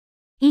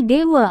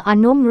Idewa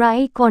Anom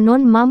Rai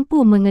konon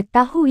mampu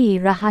mengetahui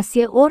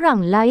rahasia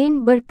orang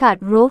lain berkat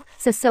roh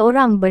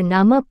seseorang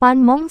bernama Pan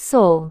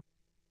Mongso.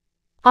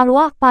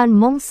 Arwah Pan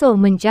Mongso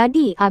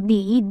menjadi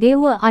abdi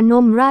Idewa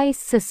Anom Rai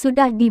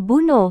sesudah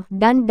dibunuh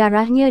dan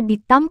darahnya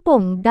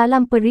ditampung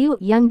dalam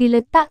periuk yang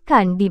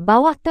diletakkan di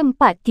bawah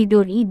tempat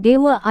tidur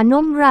Idewa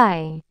Anom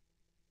Rai.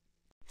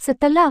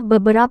 Setelah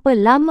beberapa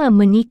lama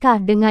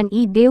menikah dengan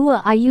Idewa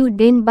Ayu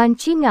Den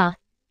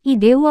Bancingah,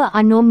 Idewa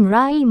Anom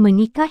Rai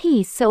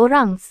menikahi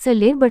seorang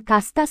selir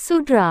berkasta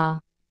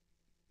sudra.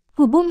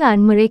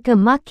 Hubungan mereka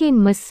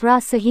makin mesra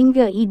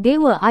sehingga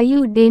Idewa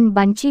Ayu Den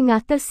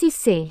Bancingah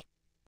tersisih.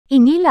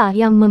 Inilah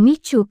yang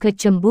memicu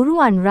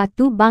kecemburuan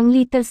Ratu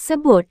Bangli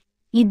tersebut.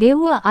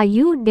 Idewa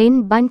Ayu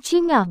Den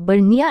Bancingah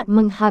berniat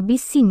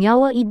menghabisi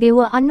nyawa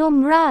Idewa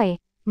Anom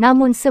Rai,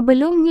 namun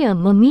sebelumnya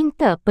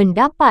meminta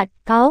pendapat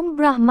kaum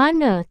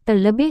Brahmana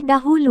terlebih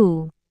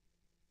dahulu.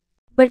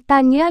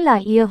 Bertanyalah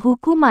ia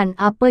hukuman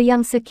apa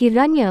yang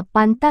sekiranya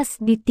pantas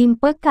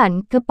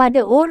ditimpakan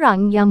kepada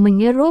orang yang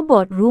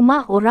menyerobot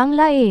rumah orang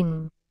lain.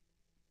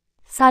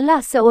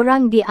 Salah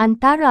seorang di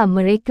antara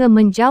mereka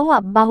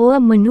menjawab bahawa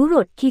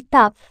menurut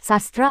kitab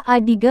sastra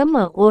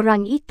adigama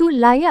orang itu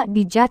layak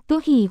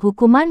dijatuhi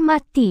hukuman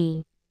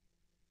mati.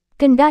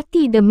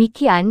 Kendati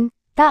demikian,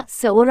 tak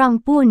seorang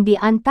pun di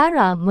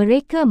antara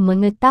mereka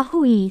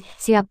mengetahui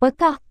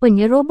siapakah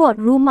penyerobot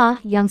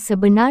rumah yang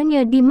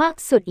sebenarnya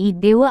dimaksud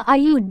Idewa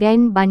Ayu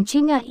Den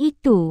Bancingah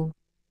itu.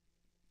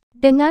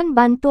 Dengan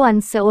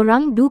bantuan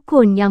seorang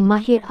dukun yang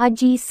mahir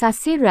aji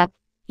sasirat,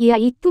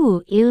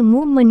 iaitu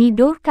ilmu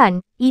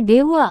menidurkan,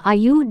 Idewa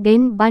Ayu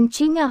Den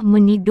Bancingah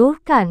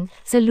menidurkan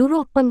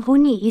seluruh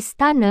penghuni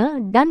istana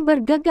dan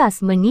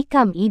bergegas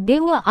menikam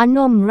Idewa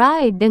Anom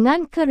Rai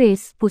dengan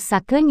keris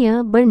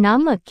pusakanya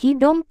bernama Ki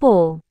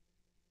Dompo.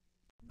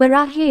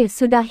 Berakhir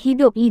sudah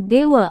hidup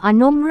Idewa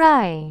Anom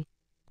Rai.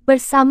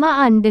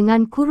 Bersamaan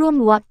dengan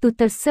kurun waktu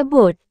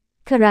tersebut,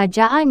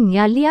 kerajaan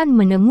Nyalian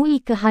menemui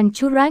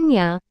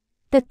kehancurannya,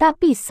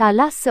 tetapi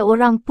salah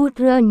seorang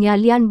putera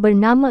Nyalian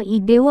bernama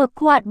Idewa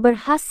Kuat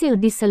berhasil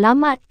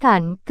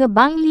diselamatkan ke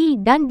Bangli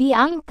dan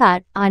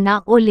diangkat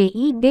anak oleh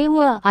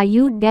Idewa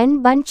Ayu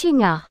Den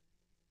Bancingah.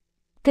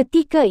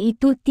 Ketika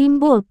itu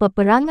timbul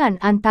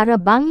peperangan antara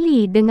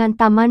Bangli dengan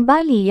Taman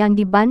Bali yang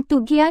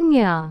dibantu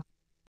GIANYAR.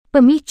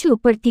 Pemicu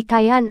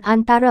pertikaian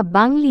antara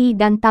Bangli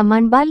dan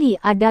Taman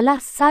Bali adalah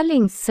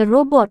saling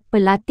serobot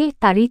pelatih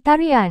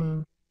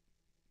tari-tarian.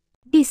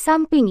 Di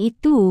samping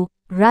itu,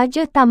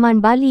 Raja Taman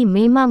Bali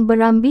memang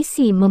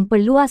berambisi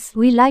memperluas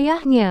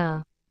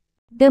wilayahnya.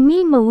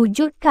 Demi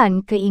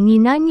mewujudkan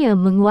keinginannya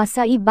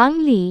menguasai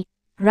Bangli,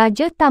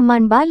 Raja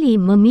Taman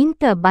Bali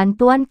meminta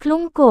bantuan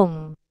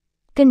Kelongkong.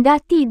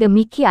 Kendati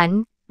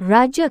demikian,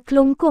 Raja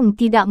Kelongkong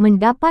tidak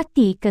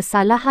mendapati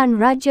kesalahan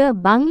Raja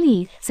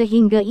Bangli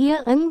sehingga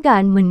ia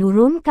enggan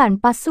menurunkan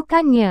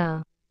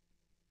pasukannya.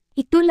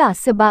 Itulah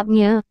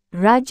sebabnya,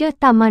 Raja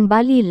Taman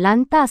Bali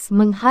lantas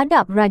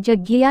menghadap Raja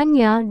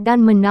GIANYAR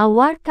dan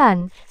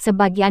menawarkan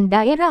sebagian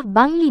daerah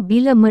Bangli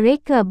bila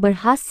mereka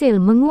berhasil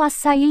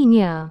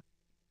menguasainya.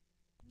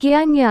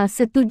 GIANYAR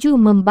setuju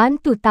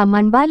membantu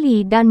Taman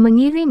Bali dan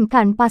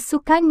mengirimkan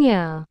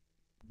pasukannya.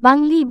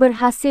 Bangli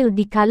berhasil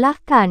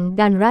dikalahkan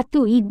dan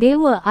Ratu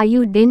Idewa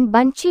Ayu Den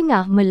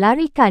Bancingah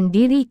melarikan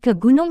diri ke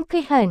Gunung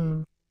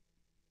Kehen.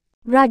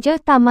 Raja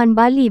Taman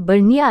Bali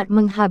berniat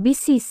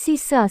menghabisi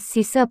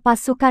sisa-sisa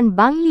pasukan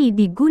Bangli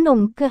di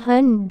Gunung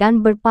Kehen dan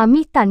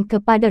berpamitan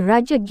kepada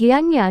Raja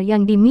GIANYAR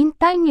yang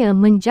dimintanya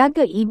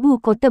menjaga ibu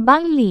kota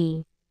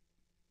Bangli.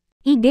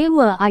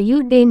 Idewa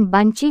Ayu Den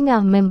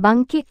Bancingah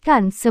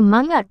membangkitkan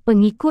semangat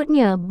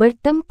pengikutnya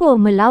bertempur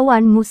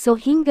melawan musuh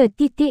hingga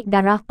titik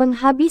darah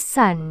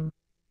penghabisan.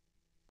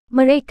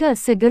 Mereka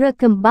segera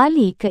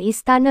kembali ke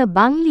istana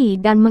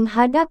Bangli dan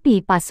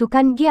menghadapi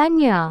pasukan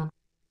GIANYAR.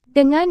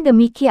 Dengan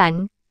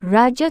demikian,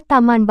 Raja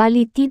Taman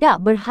Bali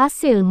tidak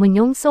berhasil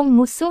menyongsong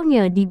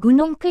musuhnya di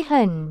Gunung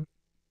Kehen.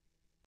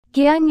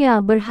 GIANYAR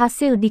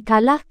berhasil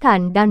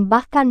dikalahkan dan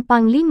bahkan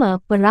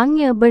panglima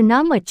perangnya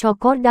bernama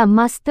Cokorda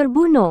Mas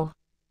terbunuh.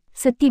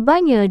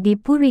 Setibanya di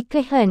Puri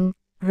Kehen,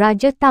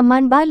 Raja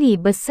Taman Bali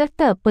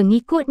beserta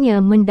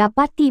pengikutnya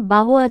mendapati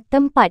bahawa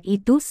tempat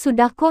itu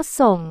sudah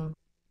kosong.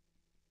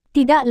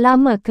 Tidak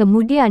lama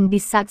kemudian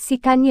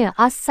disaksikannya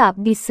asap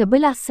di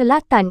sebelah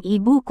selatan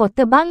ibu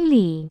kota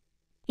Bangli.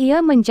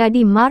 Ia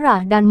menjadi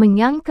marah dan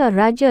menyangka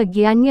Raja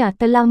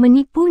GIANYAR telah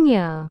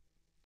menipunya.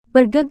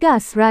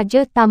 Bergegas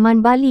Raja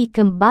Taman Bali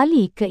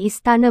kembali ke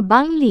istana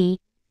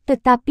Bangli,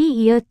 tetapi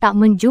ia tak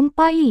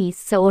menjumpai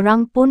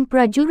seorang pun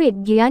prajurit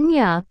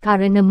GIANYAR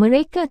kerana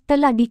mereka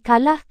telah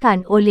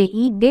dikalahkan oleh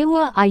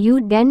Idewa Ayu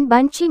Den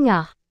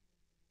Bancingah.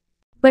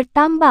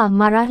 Bertambah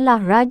marahlah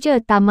Raja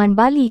Taman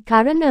Bali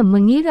kerana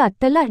mengira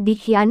telah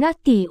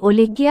dikhianati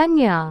oleh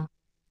GIANYAR.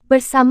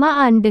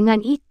 Bersamaan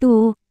dengan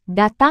itu,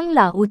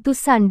 datanglah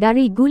utusan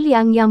dari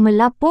Guliang yang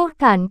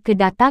melaporkan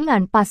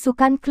kedatangan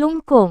pasukan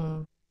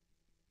Kelongkong.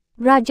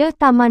 Raja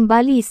Taman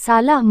Bali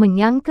salah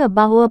menyangka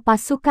bahawa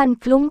pasukan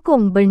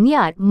Kelungkung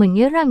berniat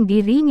menyerang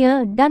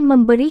dirinya dan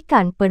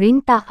memberikan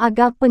perintah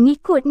agar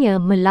pengikutnya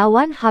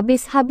melawan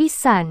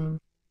habis-habisan.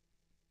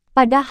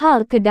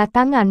 Padahal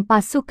kedatangan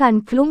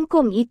pasukan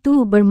Kelungkung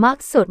itu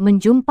bermaksud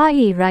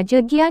menjumpai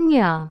Raja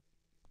Gianyar.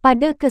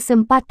 Pada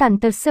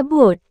kesempatan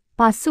tersebut,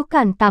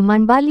 pasukan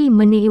Taman Bali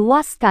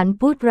menewaskan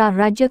putera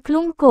Raja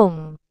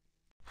Kelungkung.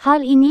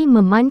 Hal ini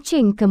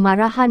memancing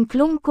kemarahan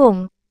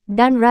Kelungkung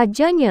dan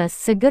rajanya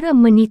segera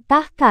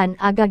menitahkan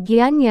agar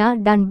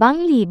Gianyar dan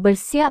Bangli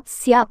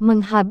bersiap-siap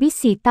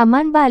menghabisi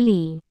Taman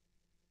Bali.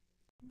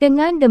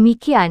 Dengan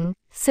demikian,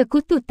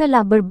 sekutu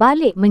telah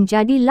berbalik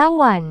menjadi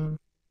lawan.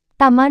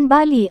 Taman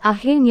Bali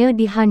akhirnya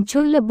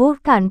dihancur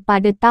leburkan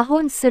pada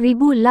tahun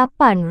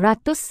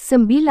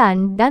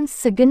 1809 dan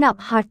segenap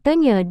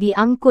hartanya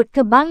diangkut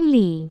ke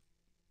Bangli.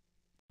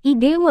 I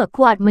Dewa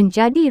Kuat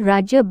menjadi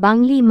Raja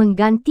Bangli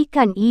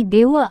menggantikan I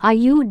Dewa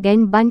Ayu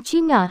dan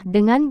Bancingah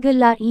dengan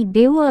gelar I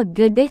Dewa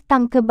Gedeh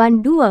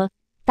Tangkeban II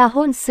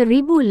tahun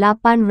 1815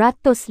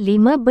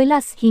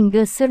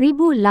 hingga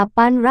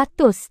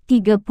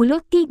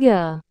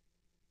 1833.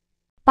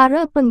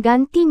 Para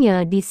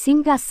penggantinya di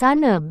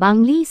singgasana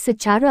Bangli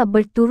secara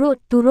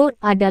berturut-turut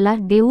adalah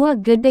Dewa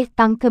Gedeh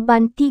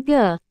Tangkeban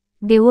III,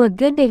 Dewa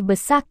Gedeh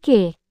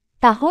Besakeh,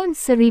 tahun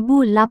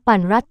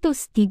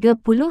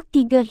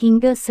 1833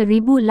 hingga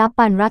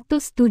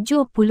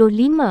 1875,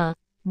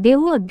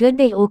 Dewa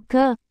Gedeh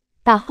Oka,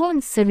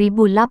 tahun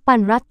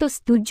 1875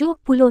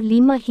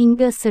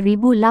 hingga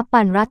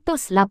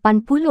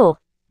 1880,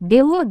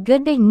 Dewa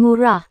Gedeh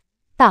Ngurah,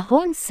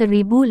 tahun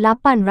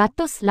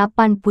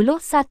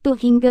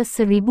 1881 hingga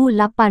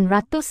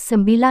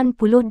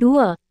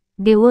 1892,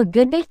 Dewa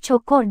Gedeh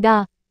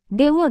Cokorda,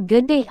 Dewa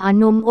Gedeh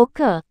Anom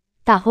Oka,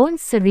 tahun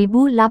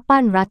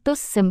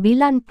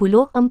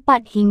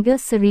 1894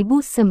 hingga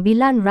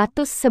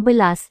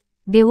 1911,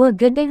 Dewa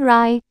Gedeh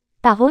Rai,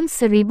 tahun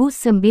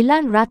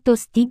 1913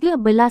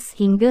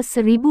 hingga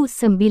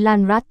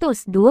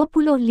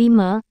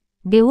 1925,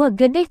 Dewa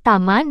Gedeh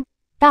Taman,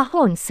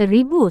 tahun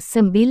 1925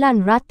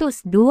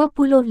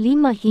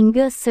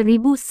 hingga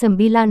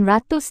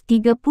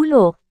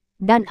 1930,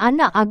 dan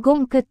Anak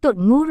Agong Ketut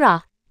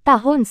Ngurah,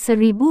 tahun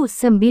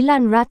 1931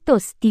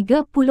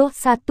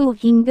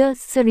 hingga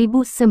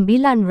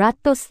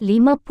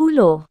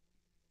 1950.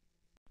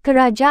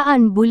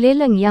 Kerajaan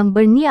Buleleng yang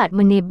berniat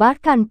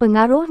menebarkan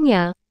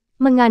pengaruhnya,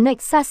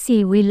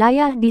 menganeksasi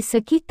wilayah di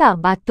sekitar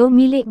Batu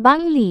milik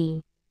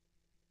Bangli.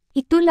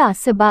 Itulah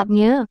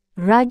sebabnya,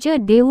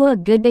 Raja Dewa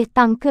Gedeh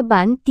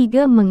Tangkeban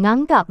III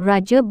menganggap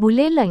Raja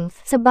Buleleng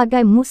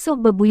sebagai musuh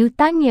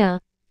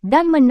bebuyutannya,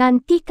 dan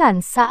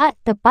menantikan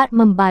saat tepat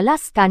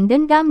membalaskan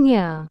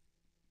dendamnya.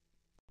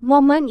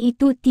 Momen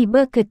itu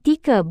tiba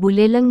ketika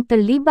Buleleng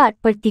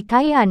terlibat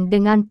pertikaian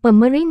dengan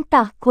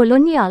pemerintah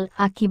kolonial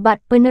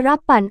akibat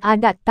penerapan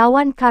adat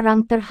tawan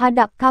karang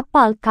terhadap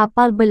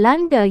kapal-kapal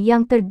Belanda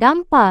yang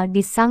terdampar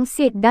di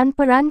Sangsit dan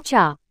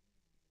Perancak.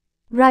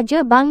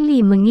 Raja Bangli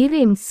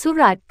mengirim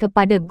surat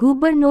kepada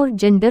Gubernur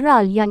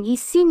Jenderal yang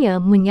isinya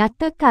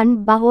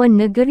menyatakan bahawa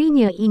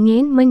negerinya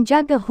ingin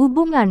menjaga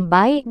hubungan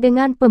baik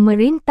dengan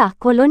pemerintah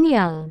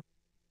kolonial.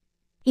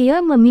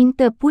 Ia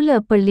meminta pula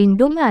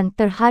perlindungan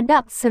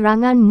terhadap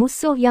serangan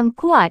musuh yang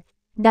kuat,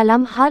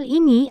 dalam hal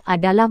ini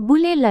adalah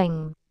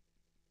Buleleng.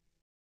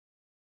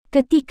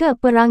 Ketika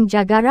Perang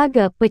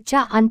Jagaraga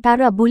pecah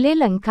antara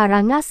Buleleng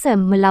Karangasem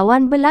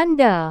melawan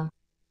Belanda,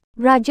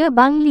 Raja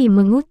Bangli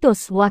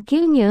mengutus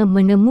wakilnya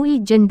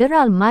menemui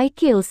Jenderal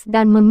Michaels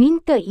dan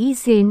meminta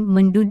izin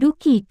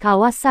menduduki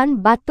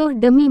kawasan Batur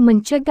demi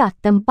mencegah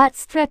tempat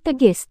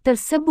strategis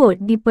tersebut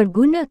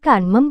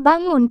dipergunakan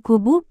membangun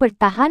kubu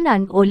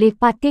pertahanan oleh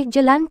Patih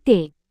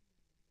Jelantik.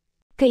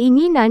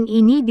 Keinginan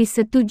ini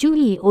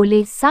disetujui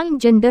oleh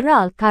sang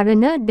jenderal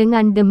kerana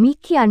dengan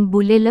demikian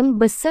Buleleng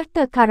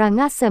beserta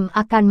Karangasem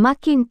akan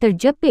makin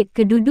terjepit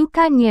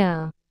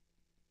kedudukannya.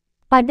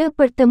 Pada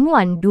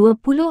pertemuan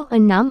 26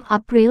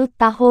 April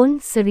tahun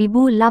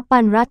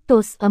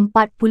 1849,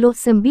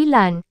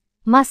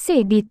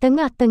 masih di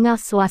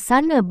tengah-tengah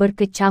suasana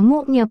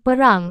berkecamuknya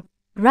perang,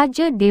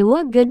 Raja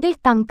Dewa Gedeh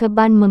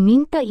Tangkeban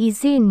meminta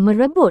izin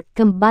merebut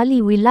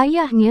kembali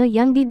wilayahnya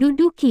yang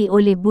diduduki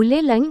oleh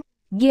Buleleng,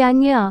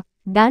 Gianyar,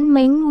 dan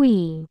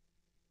Mengwi.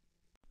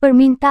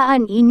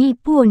 Permintaan ini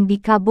pun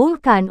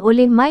dikabulkan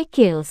oleh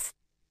Michaels.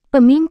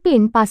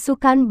 Pemimpin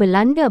pasukan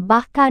Belanda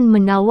bahkan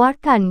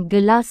menawarkan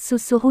gelar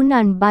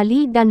Susuhunan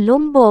Bali dan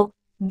Lombok,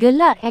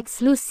 gelar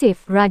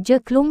eksklusif Raja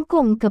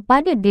Kelungkung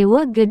kepada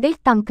Dewa Gedeh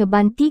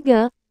Tangkeban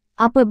III,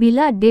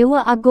 apabila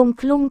Dewa Agung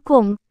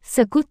Kelungkung,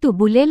 Sekutu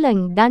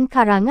Buleleng dan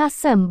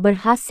Karangasem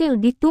berhasil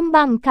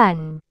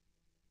ditumbangkan.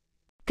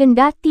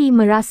 Kendati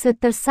merasa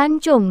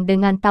tersanjung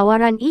dengan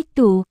tawaran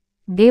itu,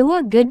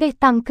 Dewa Gedeh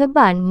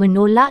Tangkeban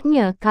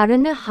menolaknya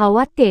kerana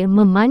khawatir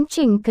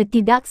memancing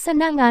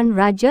ketidaksenangan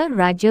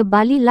raja-raja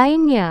Bali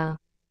lainnya.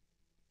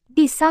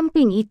 Di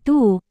samping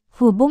itu,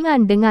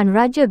 hubungan dengan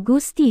Raja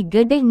Gusti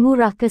Gedeh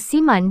Ngurah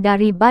Kesiman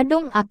dari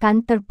Badung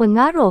akan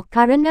terpengaruh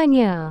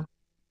karenanya.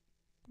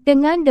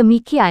 Dengan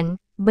demikian,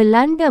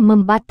 Belanda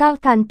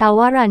membatalkan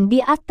tawaran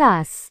di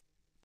atas.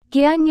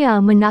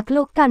 GIANYAR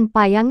menaklukkan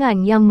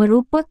Payangan yang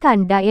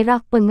merupakan daerah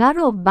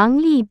pengaruh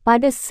Bangli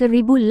pada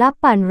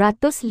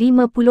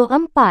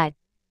 1854.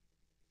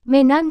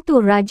 Menantu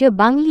Raja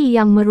Bangli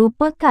yang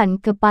merupakan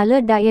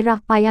kepala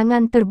daerah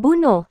Payangan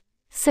terbunuh,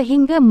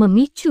 sehingga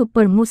memicu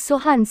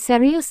permusuhan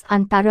serius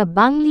antara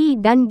Bangli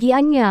dan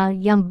GIANYAR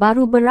yang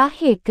baru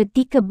berakhir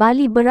ketika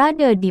Bali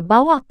berada di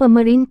bawah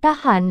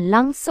pemerintahan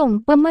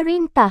langsung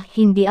pemerintah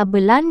Hindia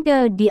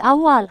Belanda di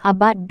awal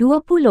abad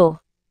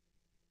 20.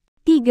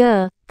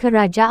 3.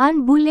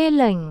 Kerajaan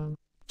Buleleng.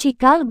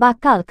 Cikal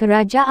bakal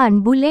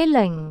Kerajaan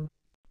Buleleng.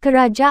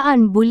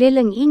 Kerajaan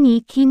Buleleng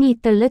ini kini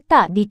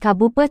terletak di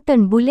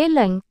Kabupaten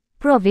Buleleng,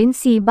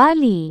 Provinsi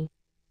Bali.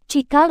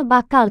 Cikal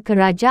bakal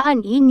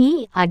kerajaan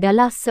ini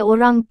adalah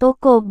seorang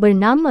tokoh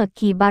bernama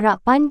Ki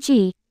Barak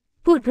Panji,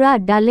 putera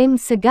Dalem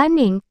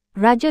Seganing,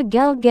 Raja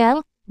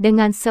Gel-Gel,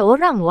 dengan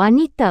seorang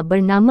wanita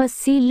bernama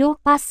Si Loh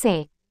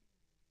Pasek.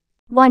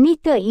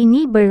 Wanita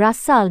ini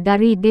berasal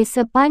dari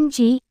desa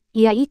Panji,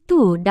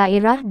 iaitu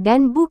daerah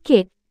Dan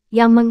Bukit,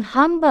 yang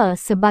menghamba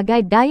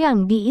sebagai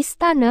dayang di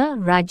istana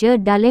Raja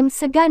Dalem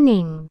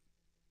Seganing.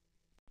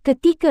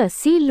 Ketika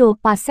Si Loh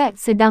Pasek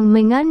sedang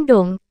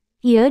mengandung,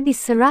 ia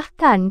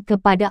diserahkan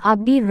kepada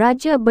abdi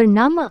raja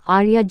bernama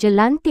Arya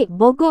Jelantik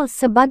Bogor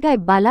sebagai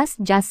balas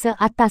jasa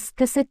atas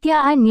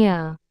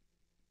kesetiaannya.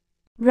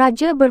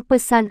 Raja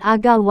berpesan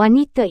agar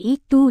wanita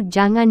itu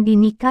jangan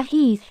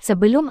dinikahi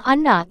sebelum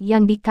anak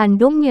yang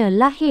dikandungnya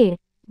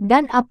lahir,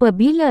 dan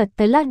apabila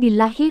telah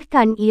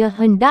dilahirkan ia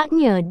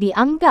hendaknya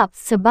dianggap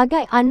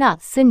sebagai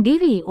anak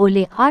sendiri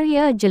oleh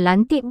Arya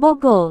Jelantik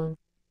Bogor.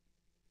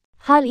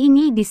 Hal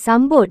ini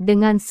disambut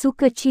dengan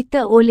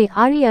sukacita oleh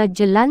Arya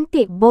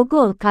Jelantik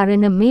Bogor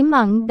kerana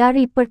memang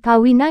dari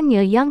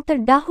perkahwinannya yang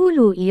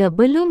terdahulu ia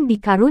belum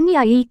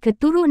dikaruniai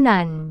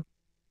keturunan.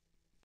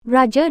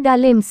 Raja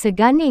Dalem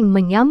Seganing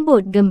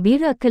menyambut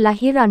gembira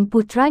kelahiran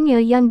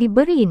putranya yang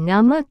diberi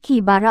nama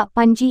Ki Barak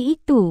Panji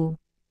itu.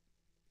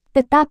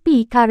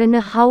 Tetapi kerana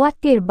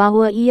khawatir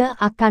bahawa ia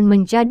akan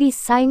menjadi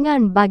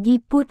saingan bagi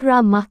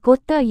putera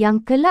mahkota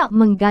yang kelak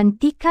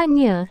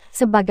menggantikannya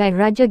sebagai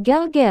Raja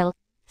Gel-Gel,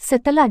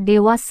 setelah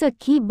dewasa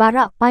Ki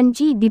Barak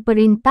Panji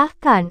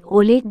diperintahkan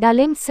oleh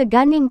Dalem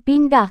Seganing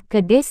pindah ke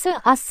desa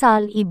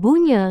asal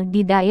ibunya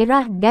di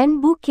daerah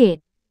Dan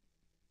Bukit.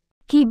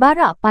 Ki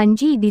Barak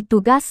Panji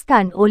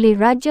ditugaskan oleh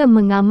raja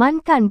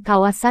mengamankan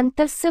kawasan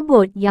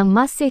tersebut yang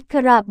masih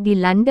kerap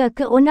dilanda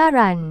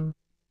keonaran.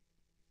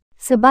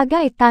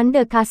 Sebagai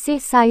tanda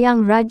kasih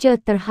sayang raja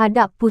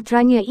terhadap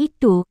putranya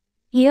itu,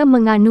 ia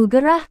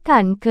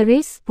menganugerahkan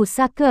keris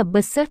pusaka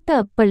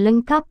beserta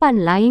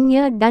perlengkapan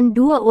lainnya dan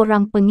 2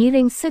 orang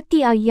pengiring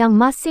setia yang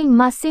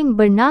masing-masing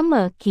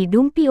bernama Ki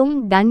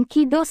Dumpiung dan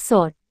Ki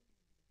Dosot.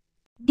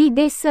 Di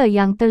desa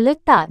yang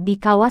terletak di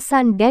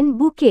kawasan Dan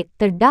Bukit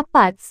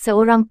terdapat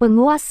seorang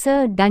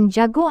penguasa dan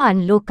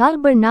jagoan lokal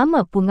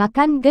bernama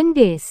Pungakan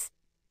Gendis.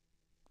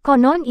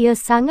 Konon ia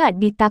sangat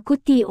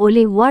ditakuti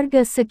oleh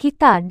warga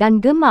sekitar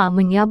dan gemar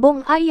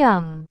menyabung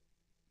ayam.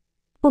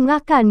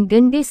 Pungakan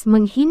Gendis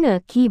menghina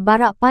Ki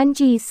Barak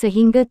Panji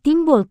sehingga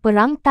timbul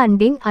perang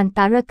tanding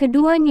antara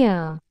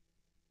keduanya.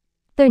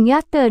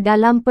 Ternyata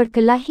dalam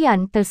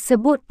perkelahian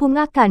tersebut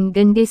Pungakan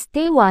Gendis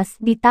tewas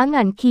di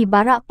tangan Ki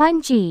Barak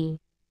Panji.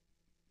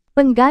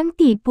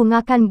 Pengganti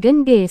Pungakan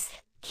Gendis,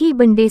 Ki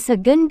Bendesa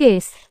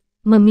Gendis,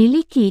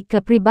 memiliki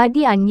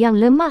kepribadian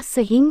yang lemah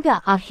sehingga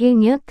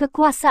akhirnya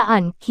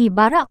kekuasaan Ki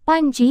Barak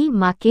Panji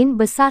makin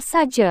besar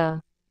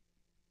saja.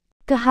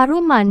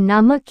 Keharuman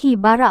nama Ki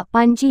Barak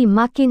Panji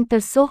makin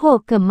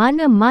tersohor ke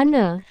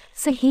mana-mana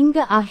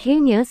sehingga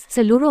akhirnya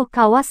seluruh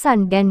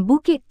kawasan Dan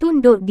Bukit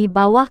tunduk di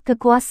bawah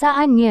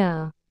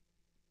kekuasaannya.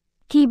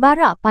 Ki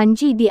Barak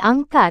Panji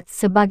diangkat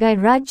sebagai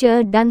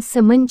raja dan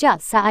semenjak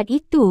saat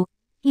itu,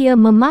 ia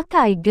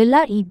memakai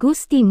gelar I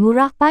Gusti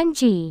Ngurah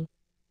Panji.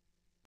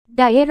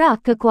 Daerah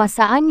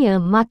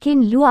kekuasaannya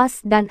makin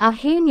luas dan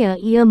akhirnya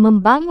ia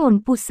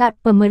membangun pusat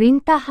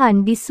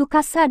pemerintahan di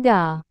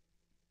Sukasada.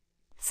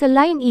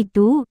 Selain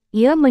itu,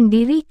 ia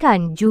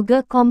mendirikan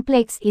juga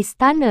kompleks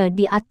istana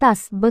di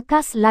atas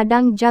bekas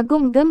ladang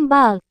jagung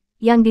gembal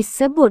yang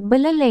disebut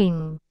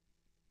BULELENG.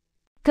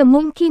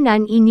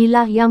 Kemungkinan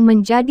inilah yang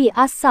menjadi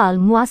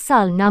asal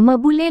muasal nama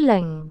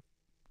Buleleng.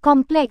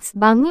 Kompleks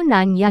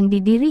bangunan yang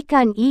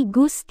didirikan I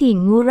Gusti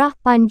Ngurah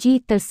Panji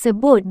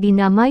tersebut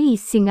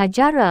dinamai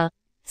Singajara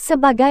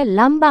sebagai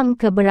lambang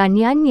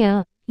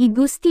keberaniannya. I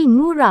Gusti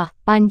Ngurah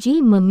Panji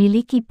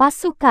memiliki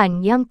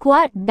pasukan yang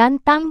kuat dan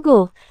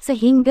tangguh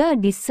sehingga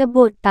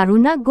disebut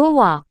Taruna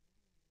Gowa.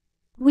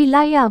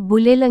 Wilayah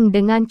Buleleng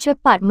dengan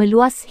cepat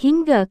meluas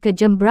hingga ke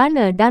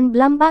Jembrana dan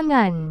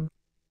Blambangan.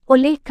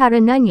 Oleh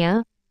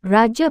karenanya,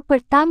 Raja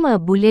pertama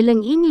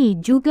Buleleng ini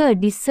juga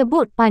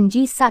disebut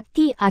Panji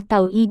Sakti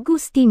atau I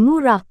Gusti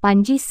Ngurah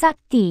Panji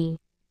Sakti.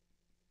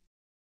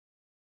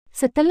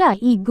 Setelah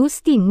I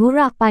Gusti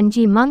Ngurah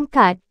Panji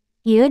mangkat,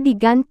 ia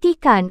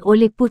digantikan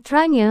oleh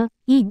putranya,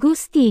 I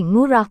Gusti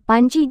Ngurah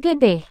Panji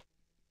Gedeh.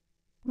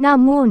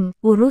 Namun,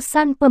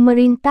 urusan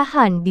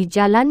pemerintahan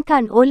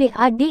dijalankan oleh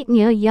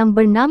adiknya yang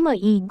bernama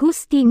I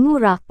Gusti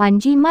Ngurah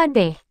Panji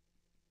Madeh.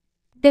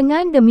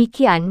 Dengan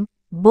demikian,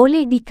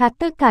 boleh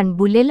dikatakan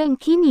Buleleng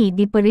kini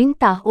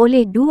diperintah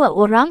oleh dua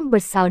orang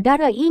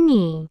bersaudara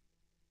ini.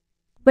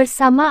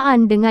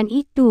 Bersamaan dengan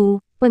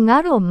itu,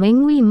 pengaruh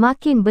Mengwi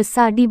makin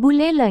besar di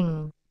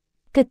Buleleng.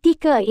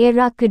 Ketika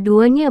era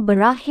keduanya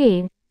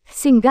berakhir,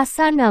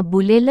 singgasana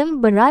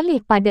Buleleng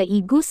beralih pada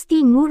I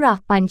Gusti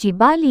Ngurah Panji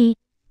Bali,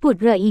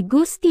 putera I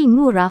Gusti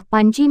Ngurah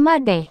Panji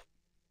Madeh.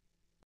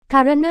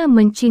 Karena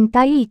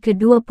mencintai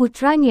kedua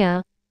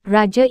putranya,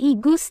 Raja I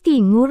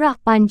Gusti Ngurah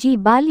Panji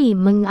Bali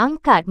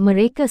mengangkat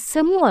mereka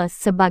semua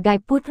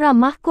sebagai putera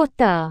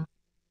mahkota.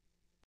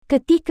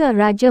 Ketika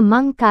Raja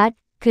mangkat,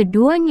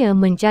 keduanya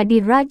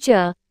menjadi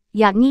raja,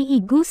 yakni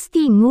I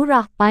Gusti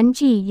Ngurah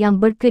Panji yang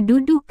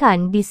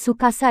berkedudukan di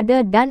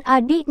Sukasada dan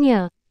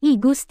adiknya, I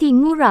Gusti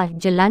Ngurah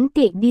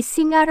Jelantik di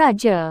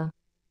Singaraja.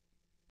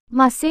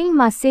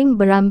 Masing-masing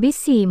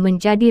berambisi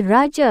menjadi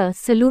raja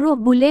seluruh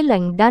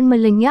Buleleng dan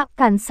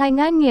melenyapkan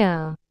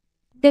saingannya.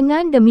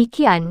 Dengan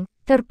demikian,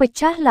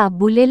 terpecahlah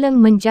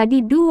Buleleng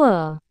menjadi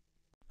dua.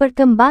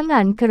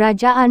 Perkembangan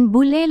Kerajaan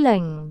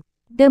Buleleng.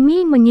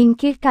 Demi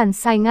menyingkirkan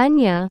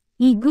saingannya,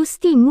 I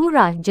Gusti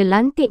Ngurah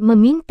Jelantik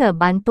meminta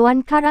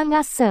bantuan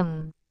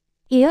Karangasem.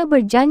 Ia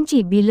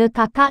berjanji bila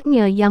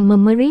kakaknya yang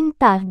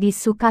memerintah di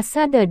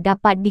Sukasada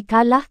dapat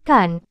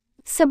dikalahkan,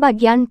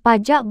 sebahagian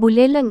pajak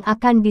Buleleng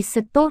akan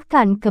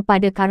disetorkan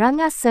kepada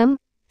Karangasem,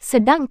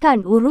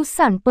 sedangkan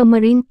urusan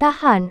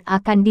pemerintahan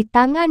akan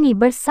ditangani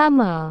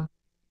bersama.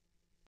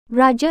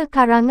 Raja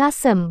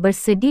Karangasem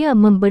bersedia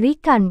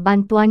memberikan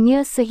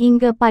bantuannya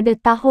sehingga pada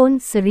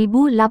tahun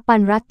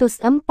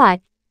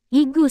 1804,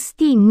 I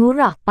Gusti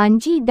Ngurah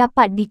Panji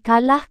dapat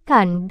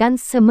dikalahkan dan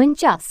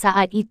semenjak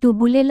saat itu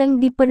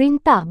Buleleng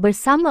diperintah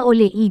bersama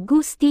oleh I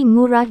Gusti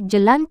Ngurah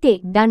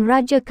Jelantik dan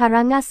Raja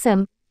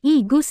Karangasem,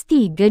 I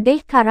Gusti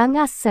Gedeh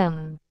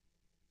Karangasem.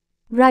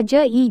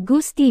 Raja I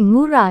Gusti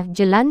Ngurah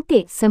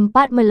Jelantik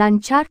sempat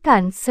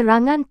melancarkan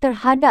serangan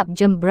terhadap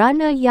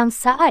Jembrana yang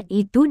saat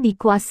itu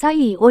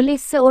dikuasai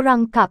oleh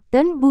seorang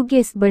kapten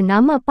Bugis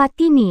bernama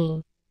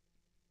Patini.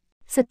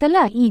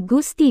 Setelah I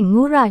Gusti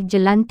Ngurah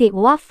Jelantik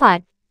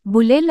wafat,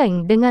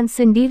 Buleleng dengan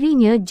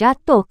sendirinya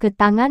jatuh ke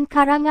tangan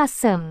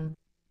Karangasem.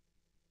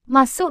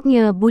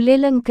 Masuknya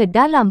Buleleng ke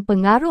dalam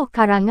pengaruh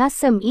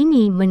Karangasem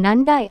ini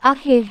menandai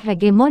akhir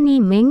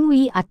hegemoni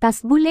Mengwi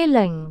atas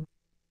Buleleng.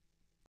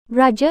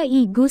 Raja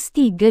I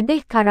Gusti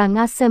Gedeh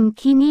Karangasem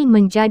kini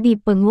menjadi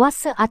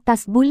penguasa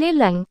atas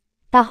Buleleng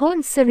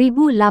tahun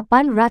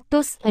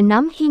 1806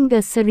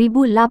 hingga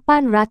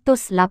 1818.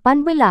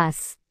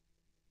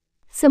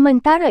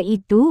 Sementara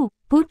itu,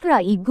 putera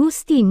I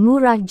Gusti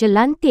Ngurah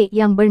Jelantik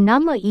yang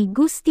bernama I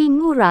Gusti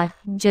Ngurah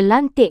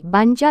Jelantik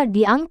Banjar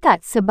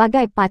diangkat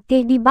sebagai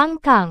patih di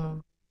Bangkang.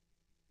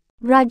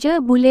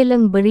 Raja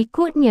Buleleng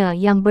berikutnya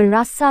yang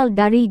berasal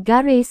dari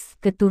garis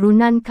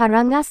keturunan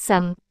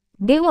Karangasem,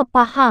 Dewa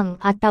Pahang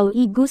atau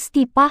I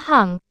Gusti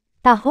Pahang,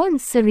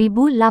 tahun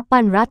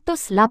 1818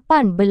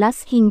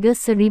 hingga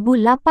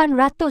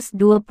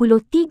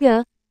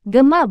 1823,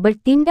 gemar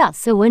bertindak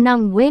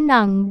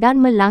sewenang-wenang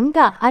dan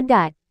melanggar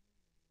adat.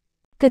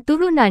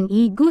 Keturunan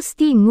I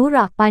Gusti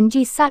Ngurah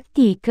Panji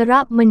Sakti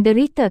kerap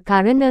menderita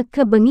kerana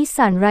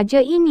kebengisan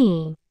raja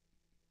ini.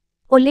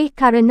 Oleh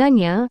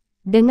karenanya,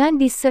 dengan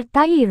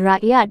disertai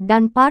rakyat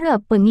dan para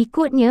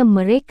pengikutnya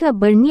mereka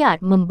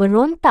berniat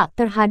memberontak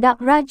terhadap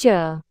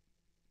raja.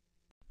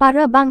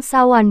 Para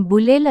bangsawan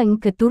Buleleng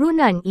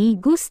keturunan I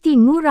Gusti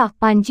Ngurah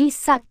Panji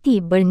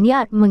Sakti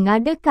berniat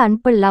mengadakan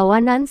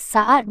perlawanan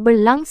saat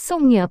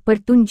berlangsungnya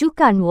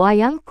pertunjukan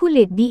wayang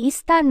kulit di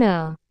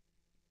istana.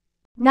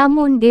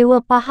 Namun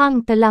Dewa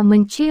Pahang telah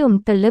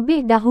mencium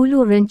terlebih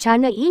dahulu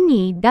rencana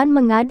ini dan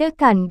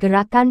mengadakan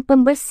gerakan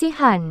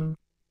pembersihan.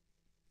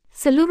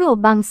 Seluruh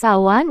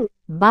bangsawan,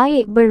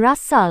 baik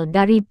berasal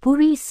dari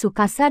Puri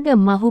Sukasada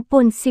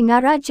maupun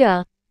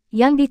Singaraja,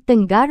 yang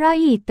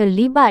ditenggarai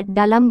terlibat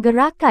dalam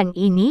gerakan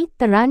ini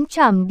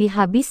terancam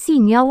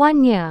dihabisi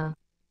nyawanya.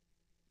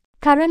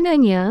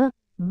 Karenanya,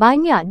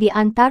 banyak di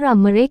antara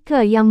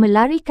mereka yang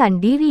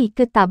melarikan diri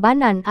ke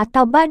Tabanan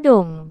atau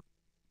Badung.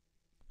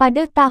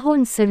 Pada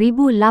tahun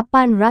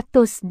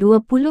 1823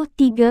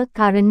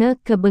 kerana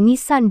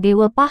kebengisan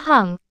Dewa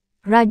Pahang,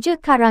 Raja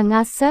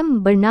Karangasem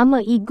bernama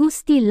I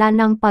Gusti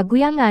Lanang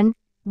Paguyangan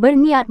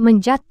berniat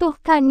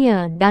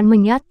menjatuhkannya dan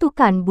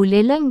menyatukan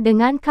Buleleng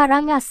dengan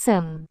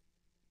Karangasem.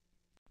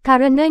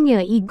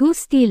 Karenanya I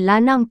Gusti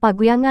Lanang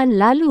Paguyangan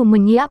lalu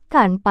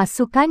menyiapkan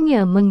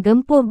pasukannya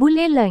menggempur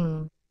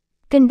Buleleng.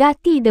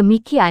 Kendati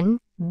demikian,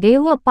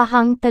 Dewa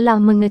Pahang telah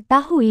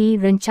mengetahui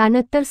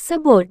rencana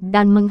tersebut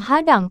dan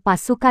menghadang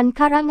pasukan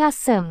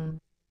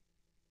Karangasem.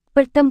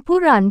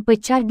 Pertempuran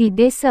pecah di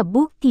Desa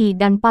Bukti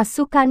dan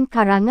pasukan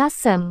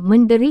Karangasem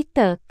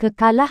menderita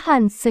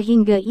kekalahan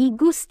sehingga I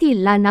Gusti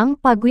Lanang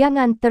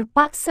Paguyangan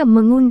terpaksa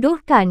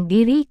mengundurkan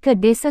diri ke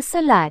Desa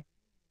Selat.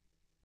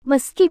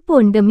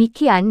 Meskipun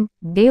demikian,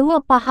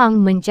 Dewa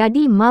Pahang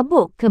menjadi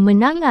mabuk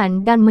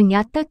kemenangan dan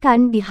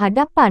menyatakan di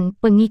hadapan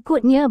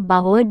pengikutnya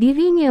bahawa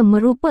dirinya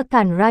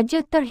merupakan raja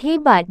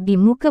terhebat di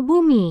muka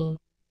bumi.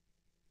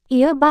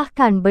 Ia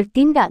bahkan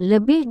bertindak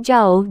lebih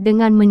jauh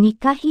dengan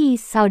menikahi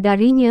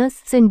saudarinya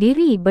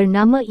sendiri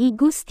bernama I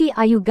Gusti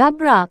Ayu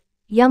Gabrak,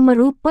 yang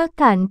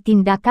merupakan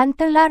tindakan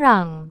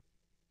terlarang.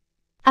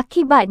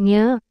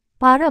 Akibatnya,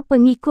 para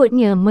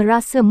pengikutnya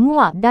merasa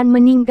muak dan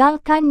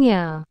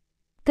meninggalkannya.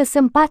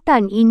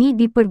 Kesempatan ini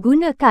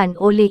dipergunakan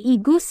oleh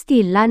I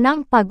Gusti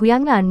Lanang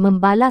Paguyangan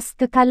membalas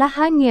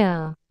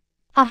kekalahannya.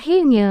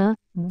 Akhirnya,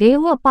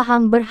 Dewa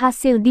Pahang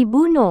berhasil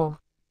dibunuh.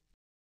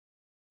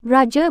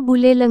 Raja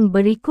Buleleng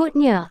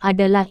berikutnya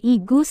adalah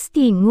I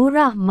Gusti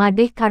Ngurah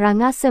Madeh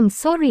Karangasem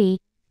Sori,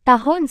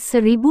 tahun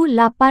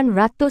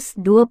 1823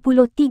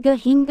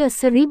 hingga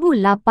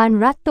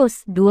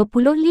 1825.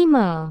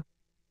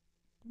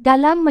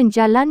 Dalam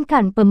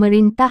menjalankan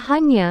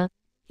pemerintahannya,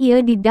 ia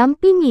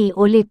didampingi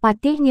oleh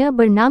patihnya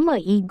bernama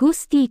I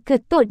Gusti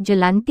Ketut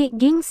Jelantik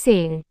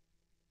Gingsir.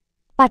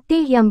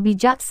 Patih yang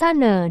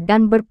bijaksana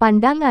dan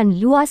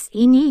berpandangan luas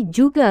ini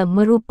juga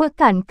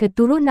merupakan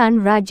keturunan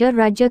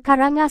Raja-Raja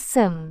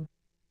Karangasem.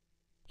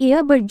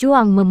 Ia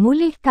berjuang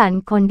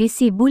memulihkan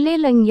kondisi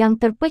Buleleng yang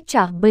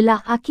terpecah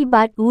belah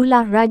akibat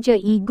ulah Raja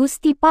I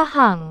Gusti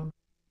Pahang.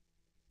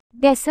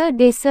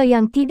 Desa-desa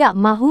yang tidak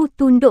mahu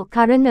tunduk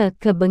kerana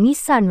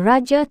kebengisan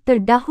raja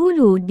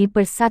terdahulu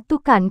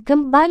dipersatukan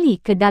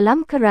kembali ke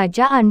dalam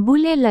kerajaan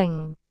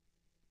Buleleng.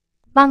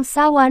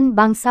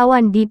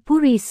 Bangsawan-bangsawan di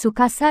Puri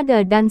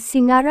Sukasada dan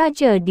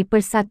Singaraja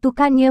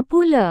dipersatukannya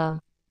pula.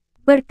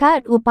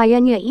 Berkat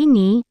upayanya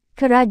ini,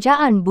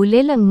 kerajaan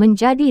Buleleng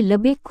menjadi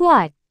lebih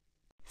kuat.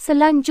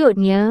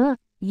 Selanjutnya,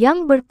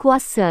 yang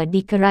berkuasa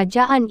di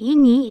kerajaan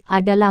ini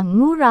adalah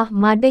Ngurah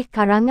Madeh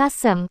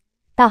Karangasem,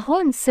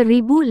 tahun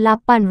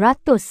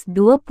 1825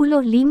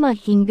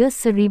 hingga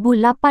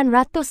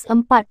 1849,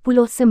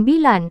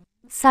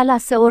 salah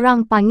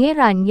seorang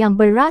pangeran yang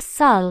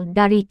berasal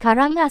dari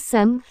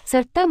Karangasem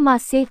serta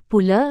masih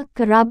pula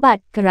kerabat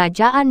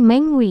kerajaan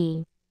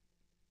Mengwi.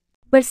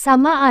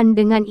 Bersamaan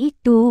dengan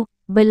itu,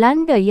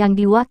 Belanda yang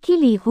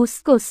diwakili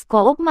Huskus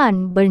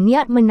Koopman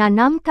berniat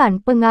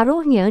menanamkan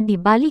pengaruhnya di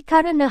Bali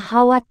kerana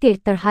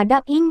khawatir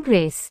terhadap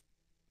Inggeris.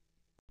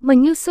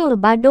 Menyusul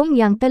Badung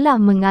yang telah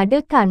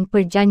mengadakan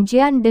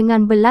perjanjian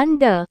dengan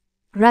Belanda,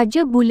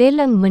 Raja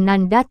Buleleng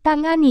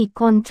menandatangani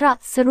kontrak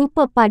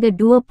serupa pada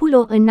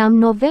 26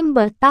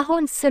 November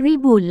tahun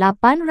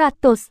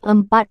 1841.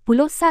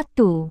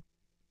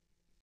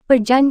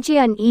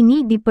 Perjanjian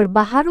ini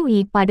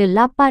diperbaharui pada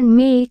 8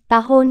 Mei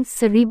tahun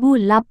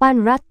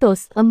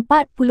 1843,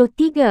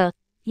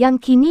 yang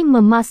kini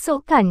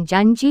memasukkan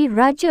janji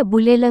Raja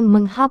Buleleng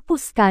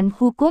menghapuskan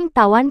hukum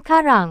tawan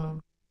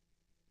karang.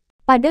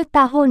 Pada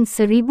tahun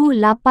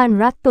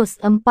 1844,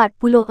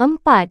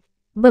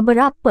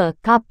 beberapa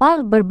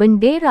kapal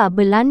berbendera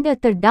Belanda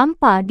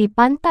terdampar di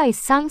pantai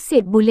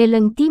Sangsit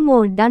Buleleng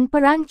Timur dan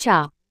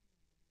Perancak.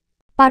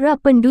 Para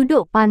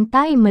penduduk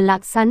pantai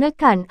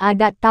melaksanakan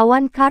adat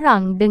tawan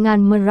karang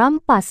dengan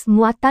merampas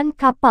muatan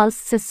kapal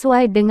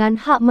sesuai dengan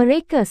hak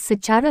mereka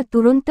secara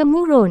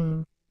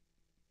turun-temurun.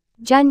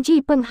 Janji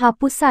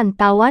penghapusan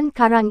tawan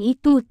karang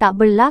itu tak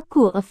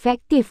berlaku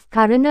efektif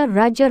kerana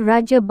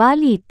Raja-Raja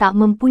Bali tak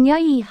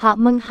mempunyai hak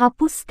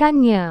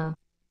menghapuskannya.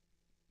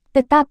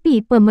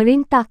 Tetapi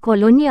pemerintah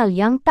kolonial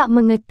yang tak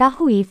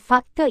mengetahui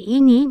fakta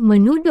ini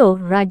menuduh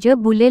Raja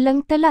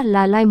Buleleng telah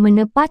lalai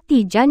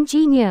menepati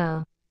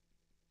janjinya.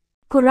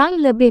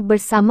 Kurang lebih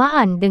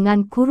bersamaan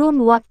dengan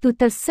kurun waktu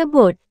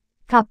tersebut,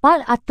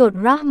 kapal Atut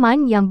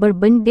Rahman yang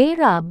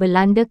berbendera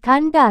Belanda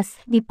kandas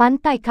di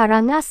pantai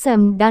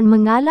Karangasem dan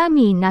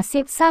mengalami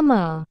nasib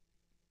sama.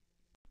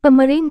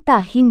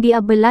 Pemerintah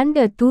Hindia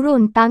Belanda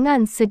turun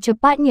tangan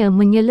secepatnya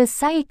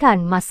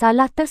menyelesaikan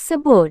masalah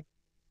tersebut.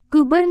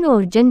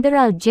 Gubernur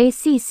Jenderal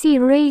JCC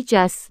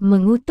Rejas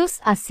mengutus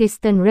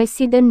Asisten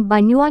Residen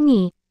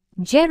Banyuwangi,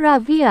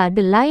 Jeravia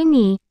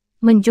Delaini,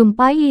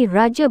 menjumpai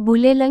Raja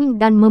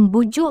Buleleng dan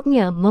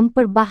membujuknya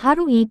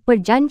memperbaharui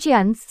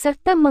perjanjian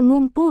serta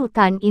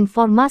mengumpulkan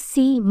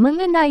informasi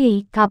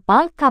mengenai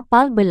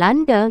kapal-kapal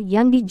Belanda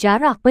yang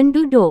dijarah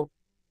penduduk.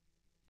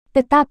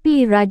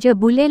 Tetapi Raja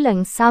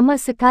Buleleng sama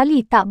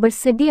sekali tak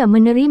bersedia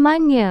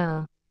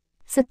menerimanya.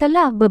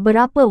 Setelah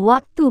beberapa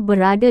waktu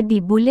berada di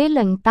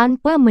Buleleng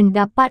tanpa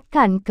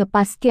mendapatkan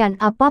kepastian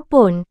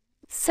apapun,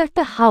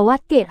 serta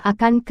khawatir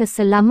akan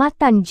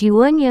keselamatan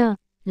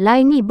jiwanya,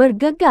 Laini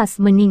bergegas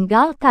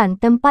meninggalkan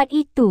tempat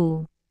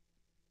itu.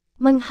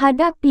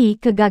 Menghadapi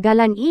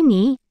kegagalan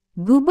ini,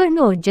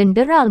 Gubernur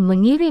Jenderal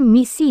mengirim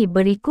misi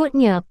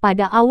berikutnya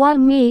pada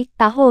awal Mei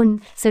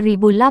tahun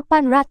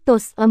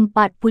 1845.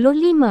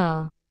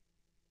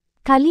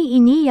 Kali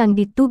ini yang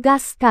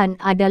ditugaskan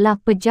adalah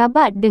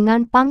pejabat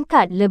dengan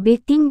pangkat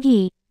lebih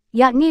tinggi,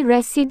 yakni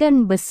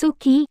Residen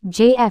Besuki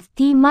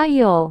JFT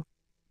Mayor.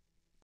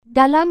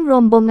 Dalam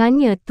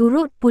rombongannya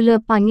turut pula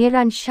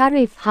Pangeran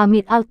Sharif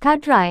Hamid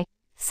Al-Qadrai,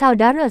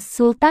 saudara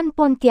Sultan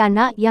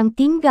Pontianak yang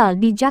tinggal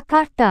di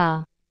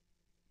Jakarta.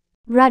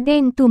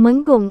 Raden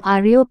Tumenggung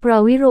Aryo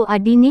Prawiro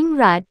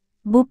Adiningrat,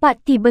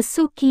 Bupati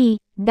Besuki,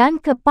 dan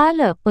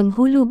Kepala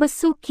Penghulu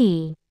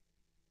Besuki.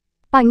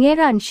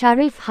 Pangeran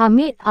Sharif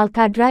Hamid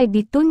Al-Qadrai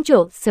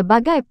ditunjuk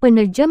sebagai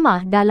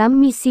penerjemah dalam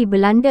misi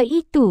Belanda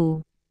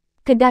itu.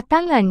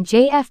 Kedatangan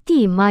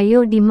JFT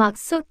Mayor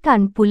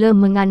dimaksudkan pula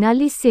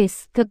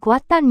menganalisis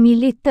kekuatan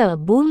militer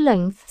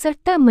BULELENG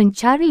serta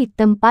mencari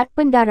tempat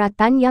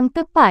pendaratan yang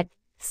tepat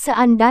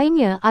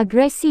seandainya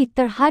agresi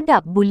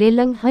terhadap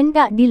BULELENG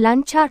hendak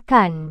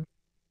dilancarkan.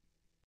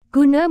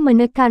 Guna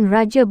menekan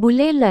Raja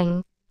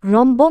BULELENG,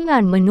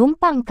 rombongan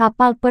menumpang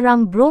kapal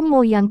perang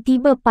Bromo yang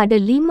tiba pada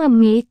 5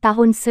 Mei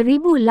tahun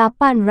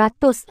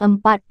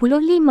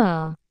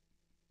 1845.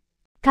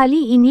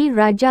 Kali ini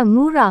Raja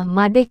Ngurah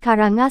Madeh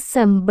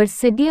Karangasem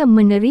bersedia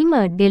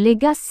menerima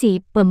delegasi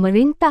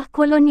pemerintah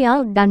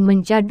kolonial dan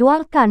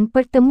menjadualkan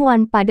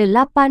pertemuan pada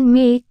 8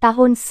 Mei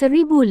tahun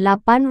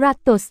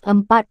 1845.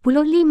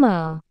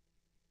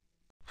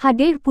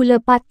 Hadir pula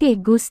Patih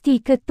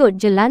Gusti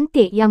Ketut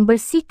Jelantik yang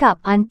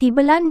bersikap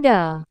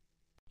anti-Belanda.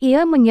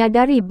 Ia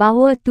menyadari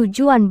bahawa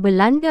tujuan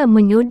Belanda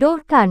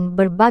menyodorkan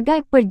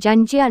berbagai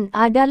perjanjian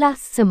adalah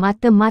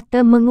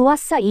semata-mata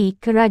menguasai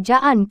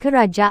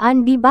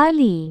kerajaan-kerajaan di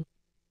Bali.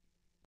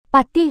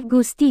 Patih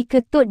Gusti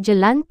Ketut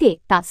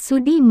Jelantik tak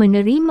sudi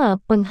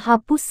menerima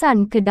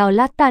penghapusan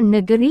kedaulatan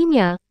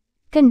negerinya,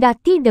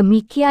 kendati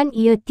demikian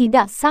ia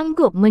tidak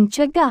sanggup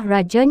mencegah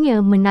rajanya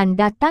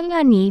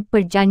menandatangani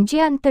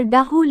perjanjian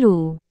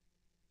terdahulu.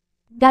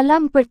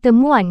 Dalam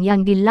pertemuan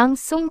yang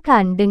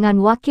dilangsungkan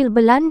dengan wakil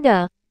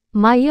Belanda,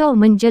 Mayor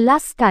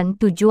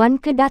menjelaskan tujuan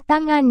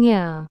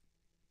kedatangannya.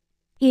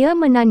 Ia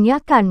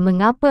menanyakan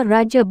mengapa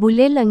Raja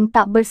BULELENG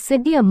tak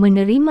bersedia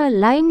menerima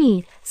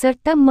laini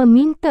serta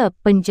meminta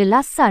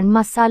penjelasan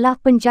masalah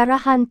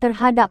penjarahan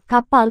terhadap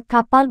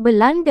kapal-kapal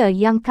Belanda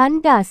yang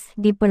kandas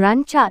di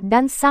Perancak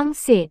dan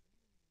Sangsit.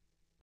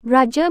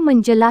 Raja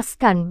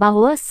menjelaskan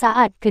bahawa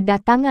saat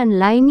kedatangan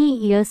laini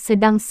ia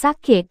sedang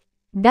sakit,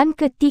 dan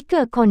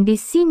ketika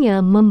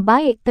kondisinya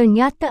membaik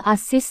ternyata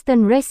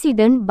asisten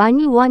residen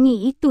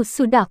Banyuwangi itu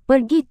sudah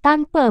pergi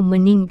tanpa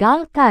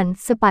meninggalkan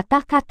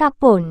sepatah kata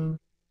pun.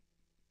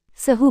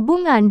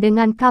 Sehubungan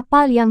dengan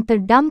kapal yang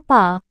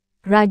terdampar,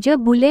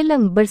 Raja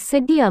BULELENG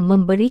bersedia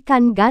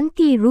memberikan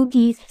ganti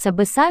rugi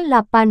sebesar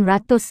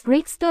 $800.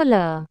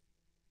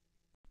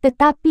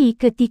 Tetapi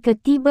ketika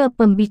tiba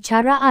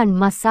pembicaraan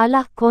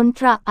masalah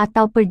kontrak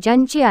atau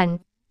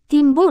perjanjian,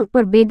 timbul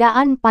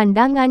perbezaan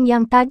pandangan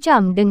yang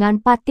tajam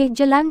dengan Patih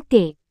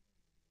Jelantik.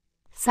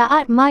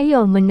 Saat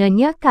Mayor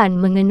menanyakan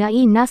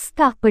mengenai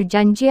naskah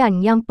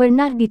perjanjian yang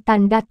pernah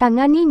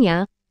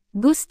ditandatanganinya,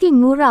 Gusti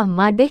Ngurah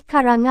Madeh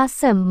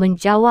Karangasem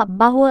menjawab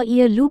bahawa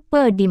ia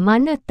lupa di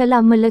mana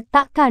telah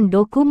meletakkan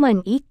dokumen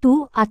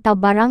itu atau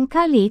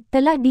barangkali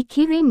telah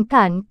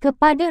dikirimkan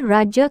kepada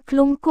Raja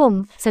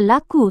Kelungkung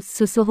selaku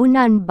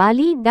Susuhunan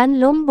Bali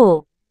dan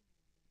Lombok.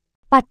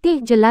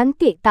 Patih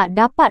Jelantik tak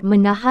dapat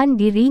menahan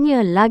dirinya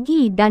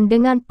lagi dan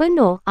dengan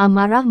penuh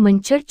amarah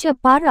mencerca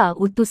para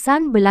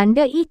utusan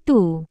Belanda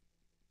itu.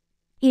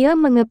 Ia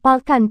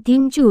mengepalkan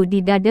tinju di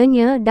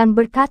dadanya dan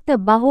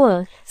berkata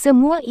bahawa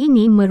semua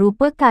ini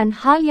merupakan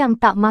hal yang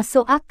tak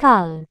masuk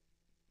akal.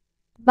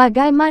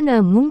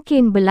 Bagaimana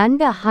mungkin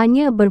Belanda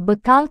hanya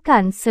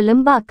berbekalkan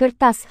selembar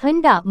kertas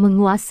hendak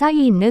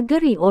menguasai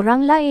negeri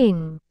orang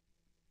lain?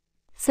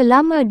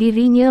 Selama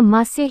dirinya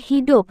masih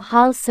hidup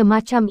hal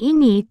semacam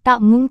ini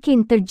tak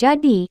mungkin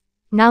terjadi,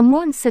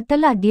 namun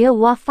setelah dia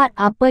wafat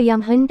apa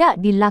yang hendak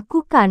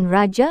dilakukan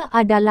Raja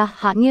adalah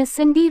haknya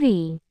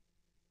sendiri.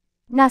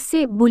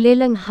 Nasib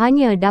BULELENG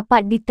hanya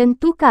dapat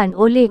ditentukan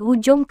oleh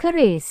ujung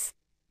keris.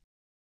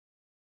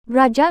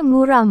 Raja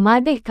Ngurah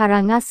Madeh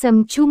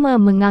Karangasem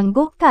cuma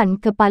menganggukkan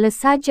kepala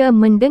saja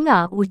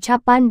mendengar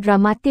ucapan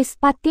dramatis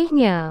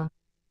patihnya.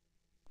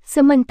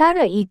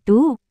 Sementara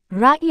itu,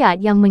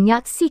 rakyat yang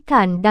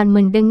menyaksikan dan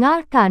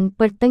mendengarkan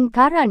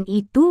pertengkaran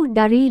itu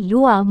dari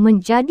luar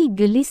menjadi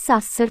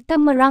gelisah serta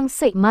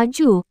merangsek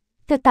maju,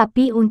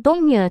 tetapi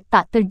untungnya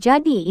tak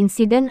terjadi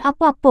insiden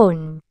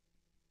apapun.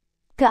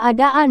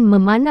 Keadaan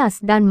memanas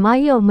dan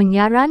Mayor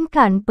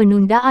menyarankan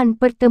penundaan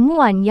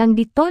pertemuan yang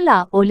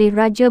ditolak oleh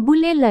Raja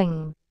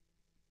BULELENG.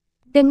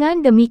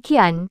 Dengan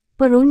demikian,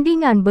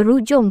 perundingan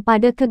berujung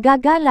pada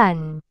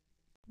kegagalan.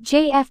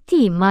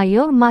 JFT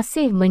Mayor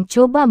masih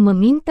mencoba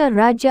meminta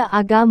Raja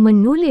agar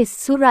menulis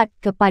surat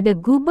kepada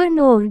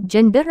Gubernur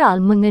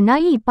Jenderal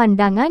mengenai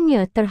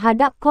pandangannya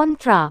terhadap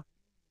kontrak.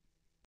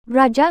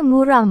 Raja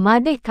Ngurah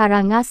Madeh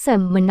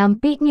Karangasem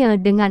menampiknya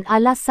dengan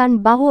alasan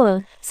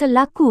bahawa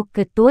selaku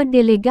ketua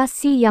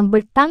delegasi yang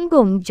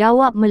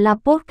bertanggungjawab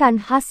melaporkan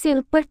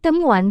hasil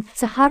pertemuan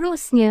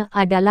seharusnya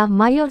adalah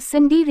Mayor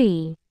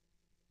sendiri.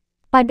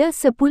 Pada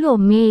 10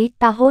 Mei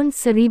tahun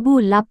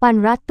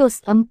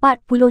 1845,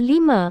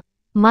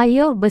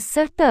 Mayor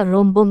beserta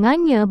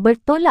rombongannya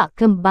bertolak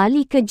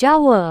kembali ke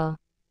Jawa.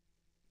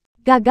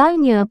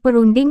 Gagalnya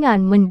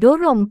perundingan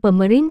mendorong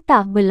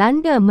pemerintah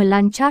Belanda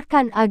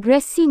melancarkan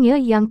agresinya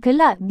yang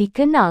kelak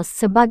dikenal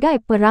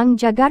sebagai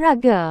Perang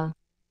Jagaraga.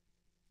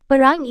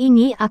 Perang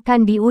ini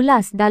akan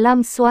diulas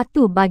dalam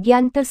suatu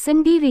bagian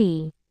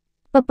tersendiri.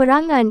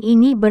 Peperangan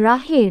ini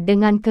berakhir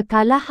dengan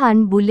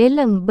kekalahan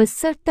Buleleng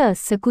beserta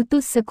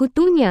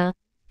sekutu-sekutunya,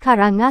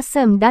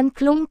 Karangasem dan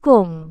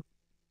Kelongkong.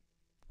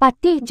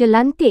 Patih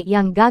jelantik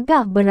yang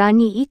gagah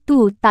berani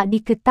itu tak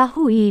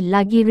diketahui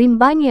lagi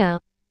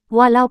rimbanya,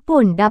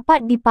 walaupun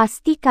dapat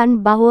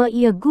dipastikan bahawa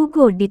ia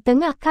gugur di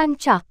tengah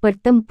kancah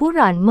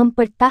pertempuran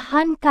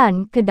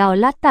mempertahankan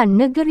kedaulatan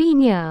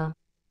negerinya.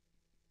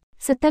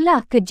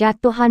 Setelah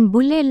kejatuhan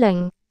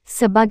Buleleng,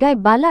 sebagai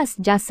balas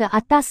jasa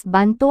atas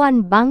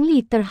bantuan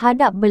Bangli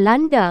terhadap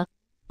Belanda,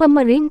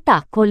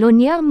 pemerintah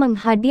kolonial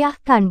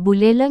menghadiahkan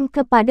Buleleng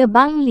kepada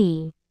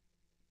Bangli.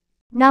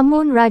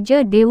 Namun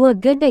Raja Dewa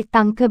Gede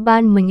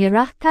Tangkeban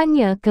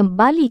menyerahkannya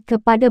kembali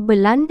kepada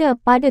Belanda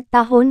pada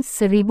tahun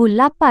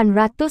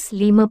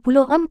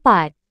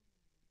 1854.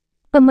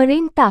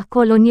 Pemerintah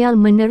kolonial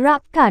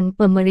menerapkan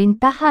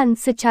pemerintahan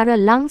secara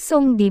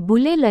langsung di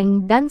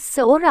Buleleng dan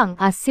seorang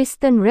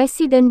asisten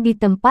residen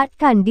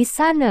ditempatkan di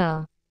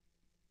sana.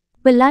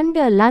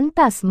 Belanda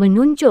lantas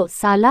menunjuk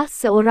salah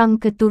seorang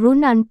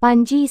keturunan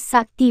Panji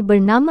Sakti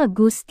bernama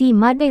Gusti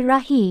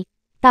Madirahi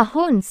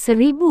tahun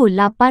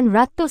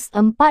 1849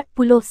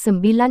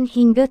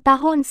 hingga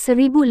tahun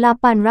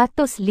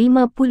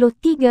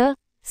 1853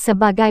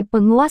 sebagai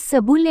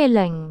penguasa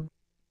Buleleng.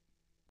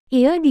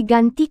 Ia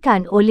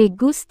digantikan oleh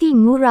Gusti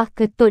Ngurah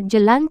Ketut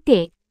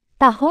Jelantik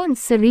tahun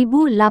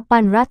 1854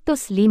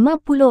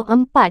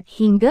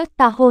 hingga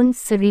tahun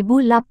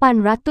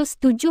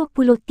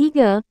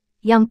 1873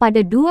 yang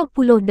pada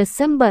 20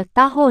 Desember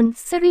tahun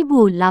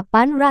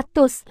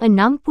 1860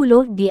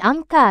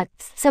 diangkat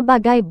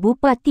sebagai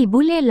Bupati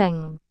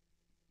Buleleng.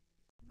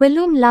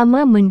 Belum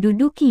lama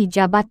menduduki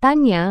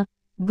jabatannya,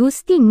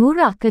 Gusti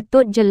Ngurah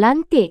Ketut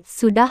Jelantik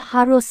sudah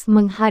harus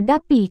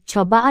menghadapi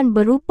cobaan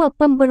berupa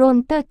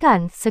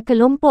pemberontakan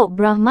sekelompok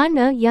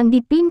Brahmana yang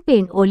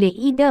dipimpin oleh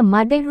Ida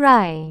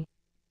Madirai.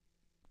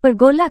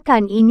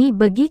 Pergolakan ini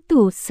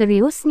begitu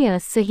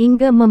seriusnya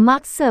sehingga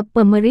memaksa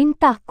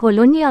pemerintah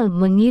kolonial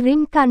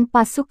mengirimkan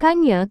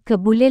pasukannya ke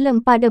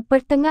Buleleng pada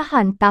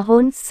pertengahan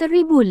tahun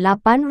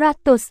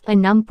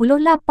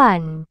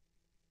 1868.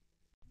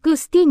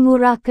 Gusti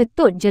Ngurah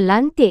Ketut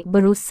Jelantik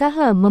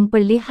berusaha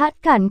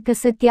memperlihatkan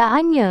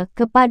kesetiaannya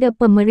kepada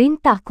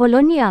pemerintah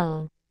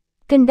kolonial.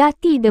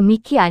 Kendati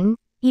demikian,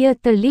 ia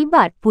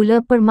terlibat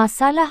pula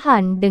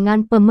permasalahan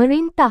dengan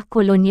pemerintah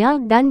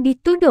kolonial dan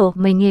dituduh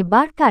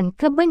menyebarkan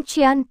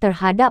kebencian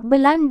terhadap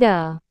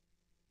Belanda.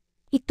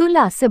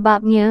 Itulah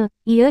sebabnya,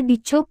 ia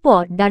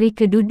dicopot dari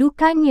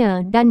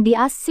kedudukannya dan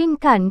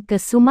diasingkan ke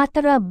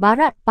Sumatera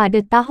Barat pada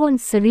tahun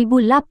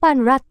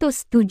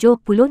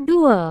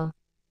 1872.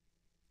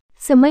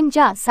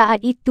 Semenjak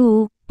saat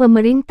itu,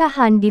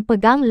 pemerintahan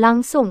dipegang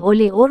langsung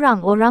oleh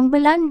orang-orang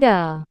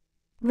Belanda.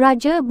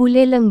 Raja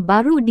Buleleng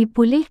baru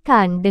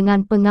dipulihkan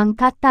dengan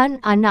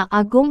pengangkatan anak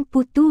Agong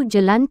Putu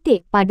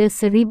Jelantik pada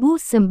 1929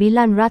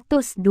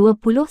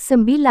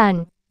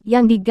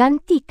 yang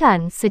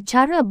digantikan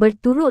secara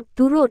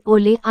berturut-turut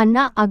oleh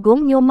anak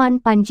Agong Nyoman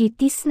Panji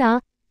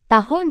Tisna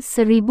tahun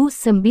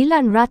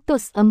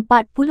 1944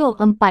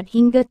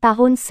 hingga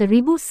tahun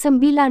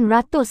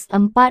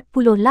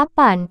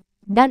 1948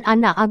 dan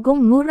anak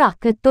Agong Ngurah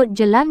Ketut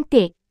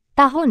Jelantik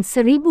tahun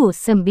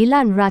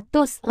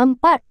 1948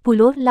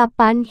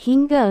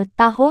 hingga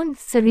tahun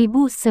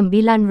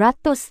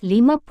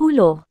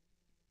 1950.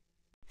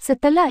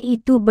 Setelah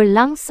itu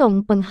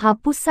berlangsung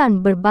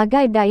penghapusan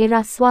berbagai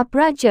daerah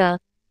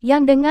swapraja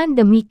yang dengan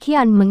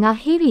demikian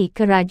mengakhiri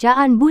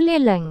Kerajaan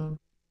Buleleng.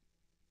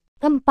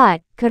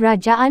 4.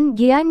 Kerajaan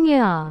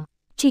Gianyar.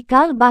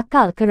 Cikal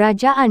bakal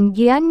Kerajaan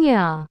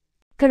Gianyar.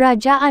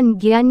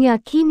 Kerajaan Gianyar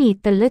kini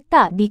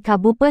terletak di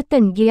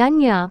Kabupaten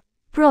Gianyar,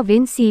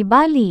 Provinsi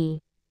Bali.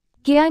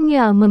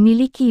 Gianyar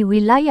memiliki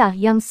wilayah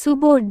yang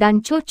subur dan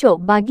cocok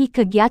bagi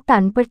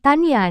kegiatan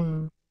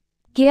pertanian.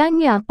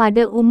 Gianyar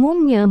pada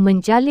umumnya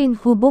menjalin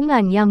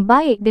hubungan yang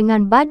baik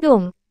dengan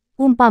Badung,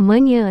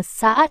 umpamanya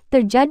saat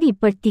terjadi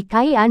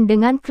pertikaian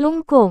dengan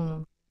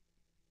Kelongkong.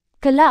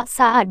 Kelak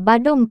saat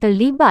Badung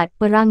terlibat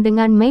perang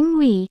dengan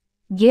Mengwi,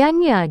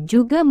 Gianyar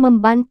juga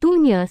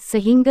membantunya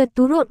sehingga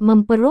turut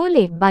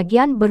memperoleh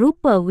bagian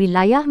berupa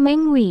wilayah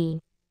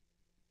Mengwi.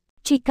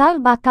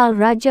 Cikal bakal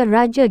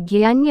Raja-Raja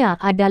Gianyar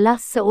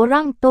adalah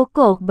seorang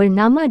tokoh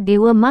bernama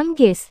Dewa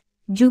Manggis,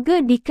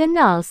 juga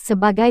dikenal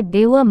sebagai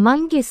Dewa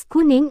Manggis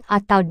Kuning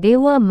atau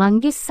Dewa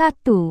Manggis I.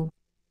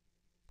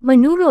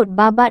 Menurut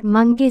babat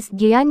Manggis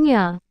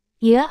Gianyar,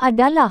 ia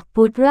adalah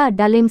putera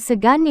Dalim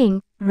Seganing,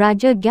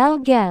 Raja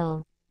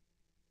Gel-Gel.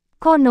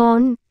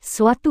 Konon,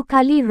 suatu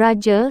kali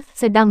Raja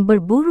sedang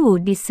berburu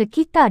di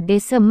sekitar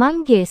desa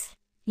Manggis,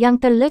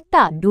 yang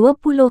terletak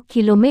 20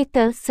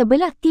 km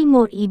sebelah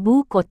timur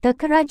ibu kota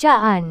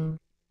kerajaan.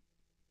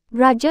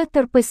 Raja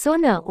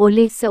terpesona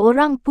oleh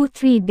seorang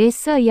puteri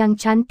desa yang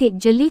cantik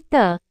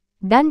jelita,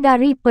 dan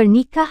dari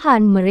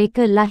pernikahan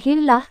mereka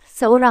lahirlah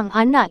seorang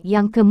anak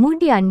yang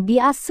kemudian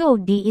diasuh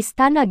di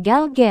istana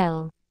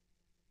Gel-Gel.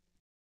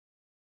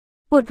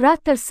 Putera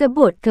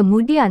tersebut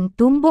kemudian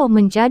tumbuh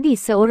menjadi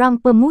seorang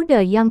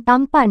pemuda yang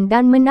tampan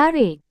dan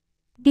menarik.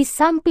 Di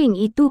samping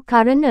itu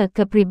karena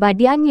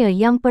kepribadiannya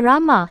yang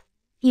peramah,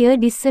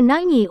 ia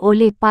disenangi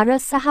oleh para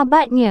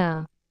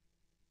sahabatnya.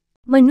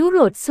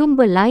 Menurut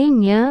sumber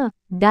lainnya,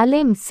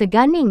 Dalem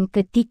Seganing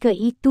ketika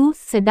itu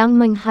sedang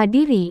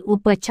menghadiri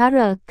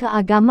upacara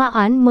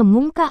keagamaan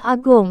Memungkah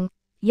Agung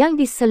yang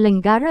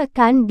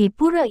diselenggarakan di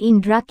Pura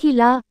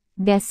Indrakila,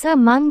 Desa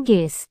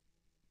Manggis.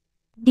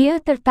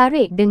 Dia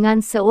tertarik dengan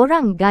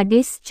seorang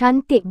gadis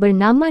cantik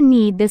bernama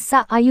Ni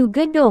Desak Ayu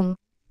Gedong,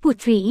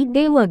 puteri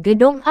Dewa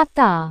Gedong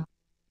Atta.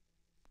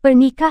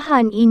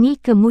 Pernikahan ini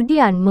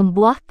kemudian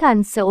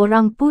membuahkan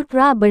seorang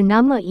putera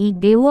bernama I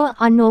Dewa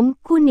Anom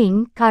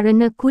Kuning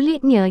karena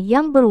kulitnya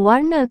yang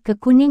berwarna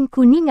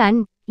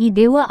kekuning-kuningan. I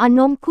Dewa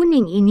Anom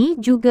Kuning ini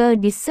juga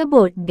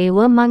disebut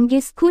Dewa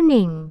Manggis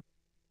Kuning.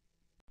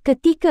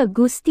 Ketika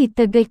Gusti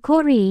Tegeh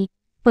Kori,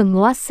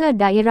 penguasa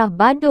daerah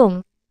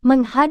Badung,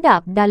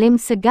 menghadap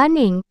Dalem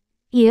Seganing,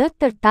 ia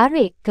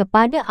tertarik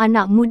kepada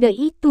anak muda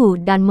itu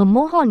dan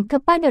memohon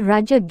kepada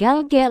Raja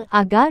Gelgel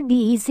agar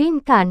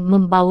diizinkan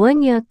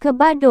membawanya ke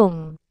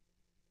Badung.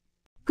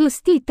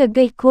 Gusti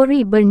Tegeh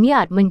Kori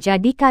berniat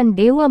menjadikan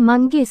Dewa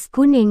Manggis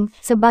Kuning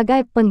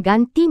sebagai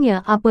penggantinya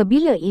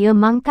apabila ia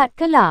mangkat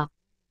kelak.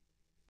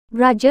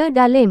 Raja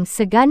Dalem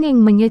Seganing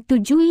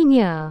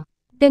menyetujuinya.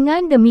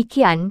 Dengan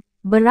demikian,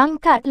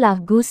 berangkatlah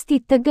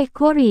Gusti Tegeh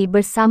Kori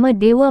bersama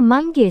Dewa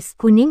Manggis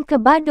Kuning ke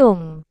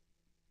Badung.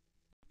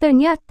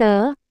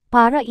 Ternyata,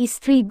 para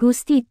isteri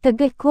Gusti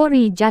Tegeh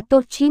Kori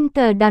jatuh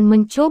cinta dan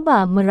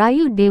mencoba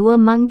merayu Dewa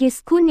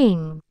Manggis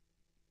Kuning.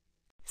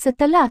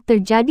 Setelah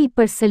terjadi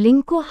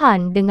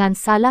perselingkuhan dengan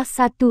salah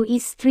satu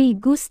isteri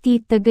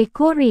Gusti Tegeh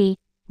Kori,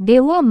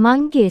 Dewa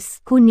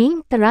Manggis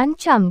Kuning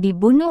terancam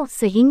dibunuh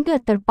sehingga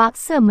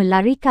terpaksa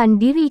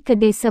melarikan diri ke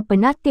Desa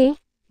Penateh,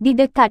 di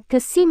dekat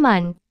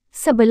Kesiman,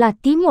 sebelah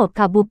timur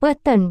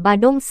Kabupaten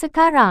Badung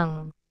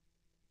sekarang.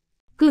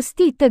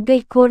 Gusti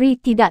Tegeh Kori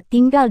tidak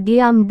tinggal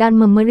diam dan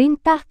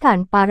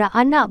memerintahkan para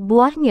anak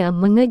buahnya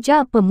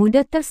mengejar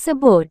pemuda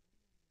tersebut.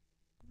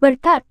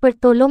 Berkat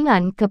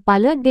pertolongan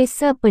kepala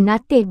desa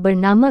Penateh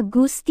bernama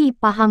Gusti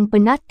Pahang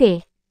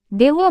Penateh,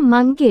 Dewa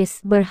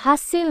Manggis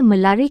berhasil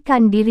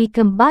melarikan diri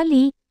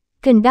kembali,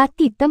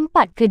 kendati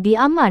tempat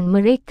kediaman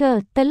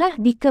mereka telah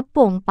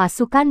dikepung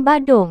pasukan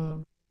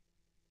Badung.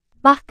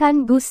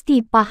 Bahkan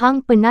Gusti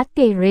Pahang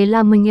Penateh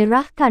rela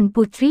menyerahkan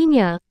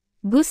putrinya,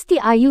 Gusti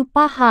Ayu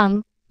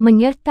Pahang,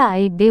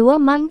 menyertai Dewa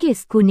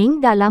Manggis Kuning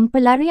dalam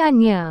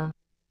pelariannya.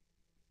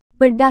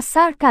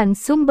 Berdasarkan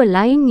sumber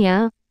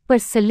lainnya,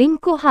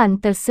 perselingkuhan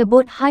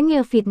tersebut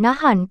hanya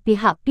fitnahan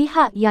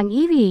pihak-pihak yang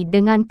iri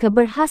dengan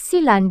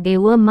keberhasilan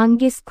Dewa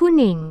Manggis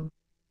Kuning.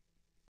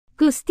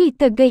 Gusti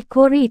Tegeh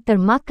Kori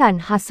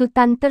termakan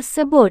hasutan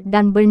tersebut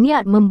dan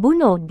berniat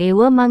membunuh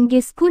Dewa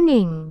Manggis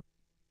Kuning.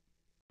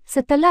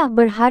 Setelah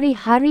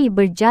berhari-hari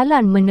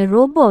berjalan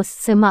menerobos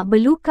semak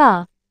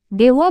belukar,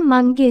 Dewa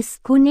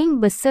Manggis Kuning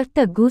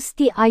beserta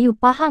Gusti Ayu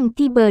Pahang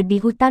tiba di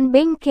hutan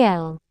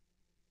bengkel.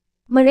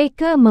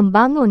 Mereka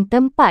membangun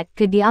tempat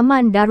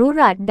kediaman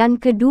darurat dan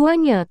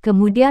keduanya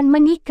kemudian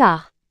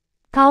menikah.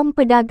 Kaum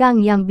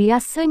pedagang yang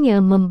biasanya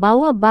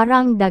membawa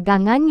barang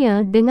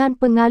dagangannya dengan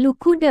pengalu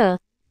kuda,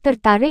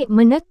 tertarik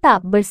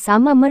menetap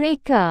bersama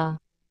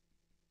mereka.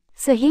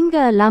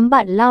 Sehingga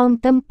lambat laun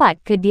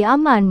tempat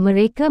kediaman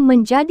mereka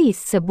menjadi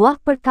sebuah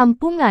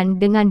perkampungan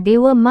dengan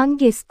Dewa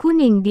Manggis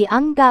Kuning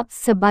dianggap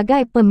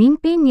sebagai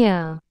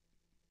pemimpinnya.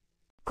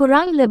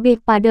 Kurang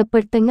lebih pada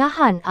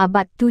pertengahan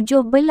abad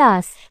 17,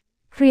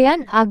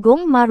 Krian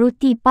Agung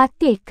Maruti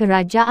Patih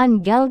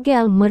Kerajaan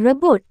Gelgel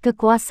merebut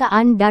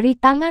kekuasaan dari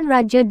tangan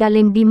Raja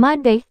Dalem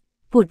Dimadeh,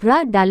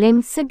 putera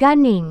Dalem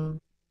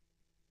Seganing.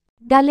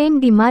 Dalem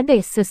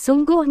Dimadeh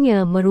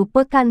sesungguhnya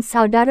merupakan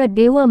saudara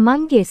Dewa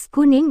Manggis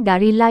Kuning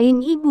dari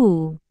lain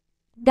ibu.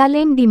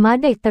 Dalem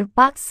Dimadeh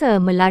terpaksa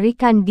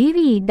melarikan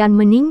diri dan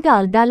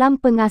meninggal dalam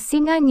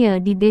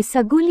pengasingannya di Desa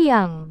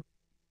Guliang.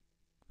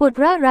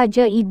 Putera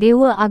Raja I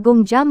Dewa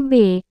Agung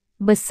Jambe,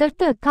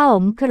 beserta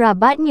kaum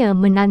kerabatnya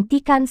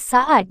menantikan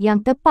saat yang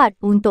tepat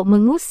untuk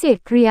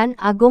mengusir Krian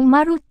Agung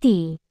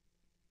Maruti.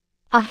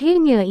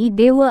 Akhirnya I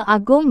Dewa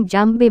Agung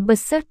Jambe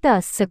beserta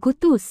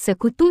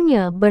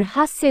sekutu-sekutunya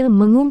berhasil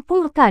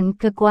mengumpulkan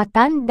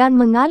kekuatan dan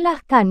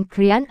mengalahkan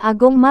Krian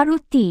Agung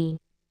Maruti.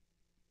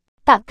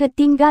 Tak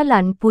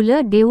ketinggalan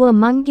pula Dewa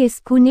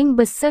Manggis Kuning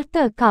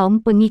beserta kaum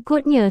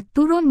pengikutnya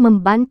turun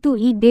membantu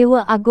I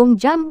Dewa Agung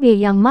Jambe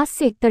yang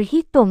masih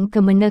terhitung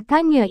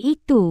kemenakannya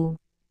itu.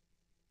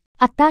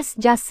 Atas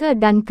jasa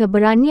dan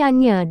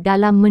keberaniannya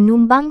dalam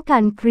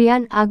menumbangkan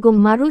Krian Agung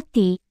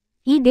Maruti,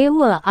 I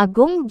Dewa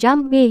Agung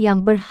Jambe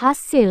yang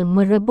berhasil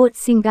merebut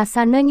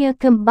singgasananya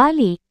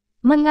kembali,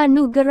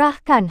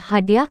 menganugerahkan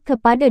hadiah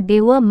kepada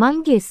Dewa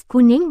Manggis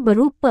Kuning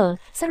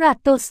berupa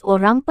 100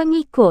 orang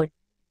pengikut.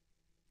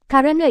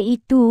 Karena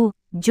itu,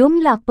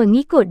 jumlah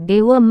pengikut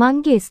Dewa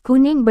Manggis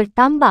Kuning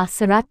bertambah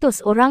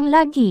 100 orang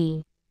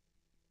lagi.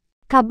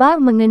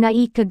 Kabar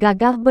mengenai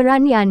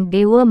kegagahberanian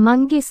Dewa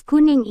Manggis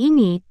Kuning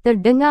ini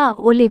terdengar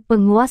oleh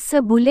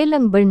penguasa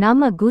Buleleng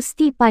bernama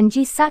Gusti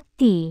Panji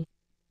Sakti.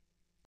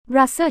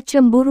 Rasa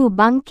cemburu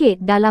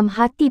bangkit dalam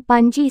hati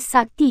Panji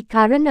Sakti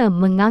kerana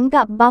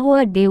menganggap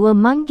bahawa Dewa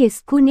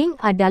Manggis Kuning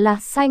adalah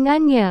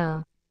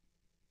saingannya.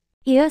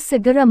 Ia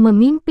segera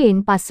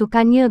memimpin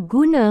pasukannya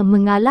guna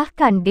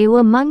mengalahkan Dewa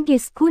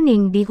Manggis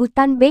Kuning di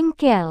hutan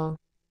bengkel.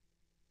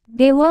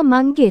 Dewa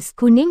Manggis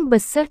Kuning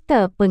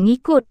beserta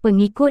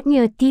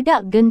pengikut-pengikutnya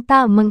tidak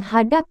gentar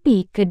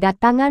menghadapi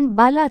kedatangan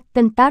bala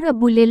tentara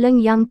Buleleng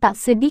yang tak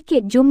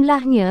sedikit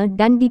jumlahnya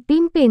dan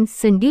dipimpin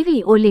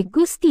sendiri oleh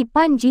Gusti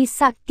Panji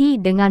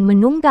Sakti dengan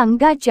menunggang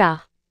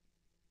gajah.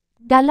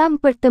 Dalam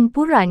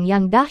pertempuran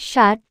yang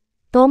dahsyat,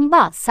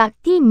 tombak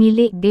sakti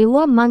milik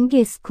Dewa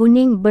Manggis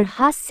Kuning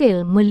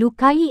berhasil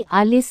melukai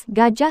alis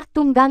gajah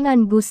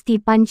tunggangan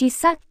Gusti Panji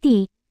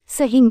Sakti,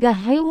 sehingga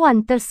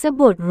haiwan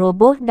tersebut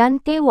roboh dan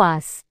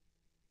tewas.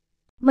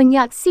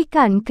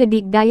 Menyaksikan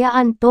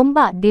kedikdayaan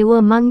tombak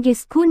Dewa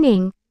Manggis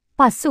Kuning,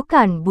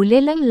 pasukan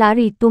Buleleng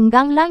lari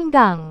tunggang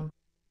langgang.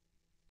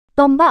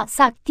 Tombak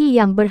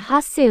sakti yang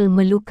berhasil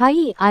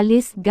melukai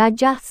alis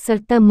gajah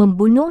serta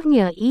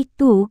membunuhnya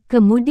itu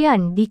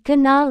kemudian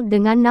dikenal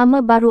dengan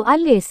nama baru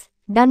alis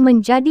dan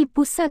menjadi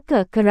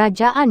pusaka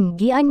kerajaan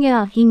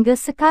GIANYAR hingga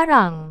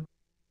sekarang.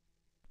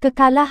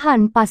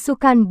 Kekalahan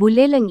pasukan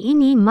Buleleng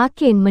ini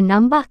makin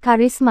menambah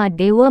karisma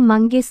Dewa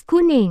Manggis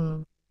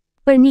Kuning.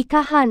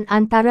 Pernikahan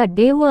antara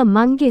Dewa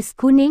Manggis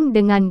Kuning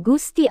dengan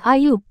Gusti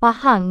Ayu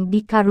Pahang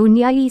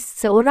dikaruniai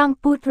seorang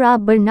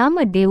putera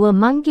bernama Dewa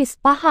Manggis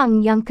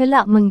Pahang yang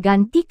kelak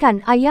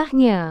menggantikan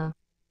ayahnya.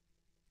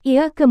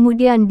 Ia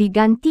kemudian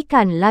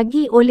digantikan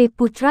lagi oleh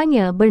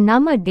putranya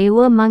bernama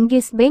Dewa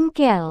Manggis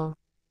Bengkel.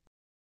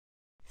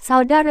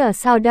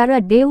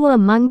 Saudara-saudara Dewa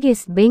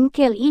Manggis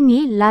Bengkel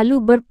ini lalu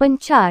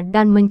berpencar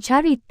dan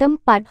mencari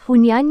tempat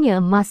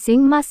huniannya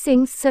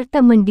masing-masing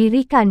serta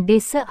mendirikan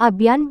desa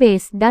Abian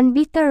Base dan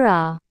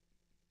Bitera.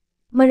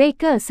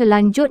 Mereka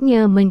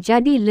selanjutnya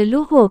menjadi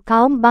leluhur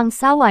kaum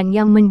bangsawan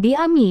yang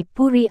mendiami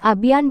Puri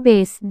Abian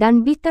Base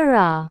dan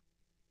Bitera.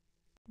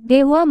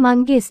 Dewa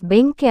Manggis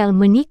Bengkel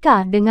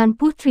menikah dengan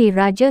Puteri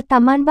Raja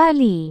Taman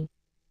Bali.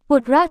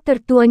 Putera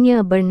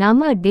tertuanya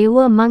bernama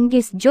Dewa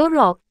Manggis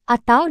Jorok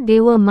atau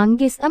Dewa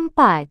Manggis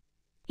IV.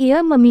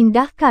 Ia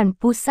memindahkan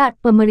pusat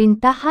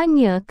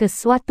pemerintahannya ke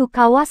suatu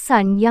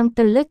kawasan yang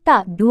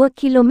terletak 2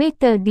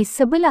 km di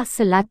sebelah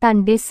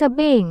selatan Desa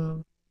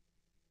Beng.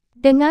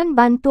 Dengan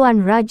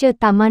bantuan Raja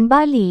Taman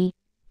Bali,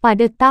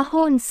 pada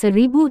tahun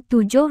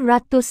 1770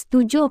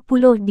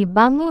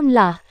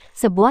 dibangunlah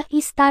sebuah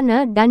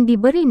istana dan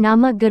diberi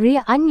nama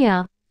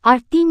GIANYAR,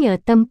 artinya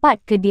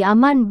tempat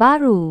kediaman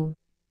baru.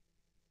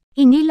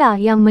 Inilah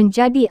yang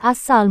menjadi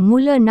asal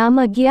mula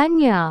nama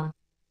GIANYAR.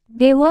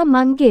 Dewa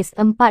Manggis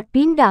IV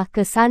pindah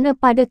ke sana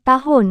pada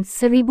tahun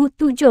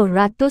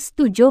 1771.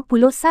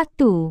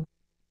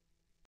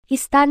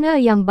 Istana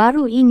yang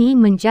baru ini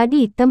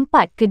menjadi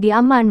tempat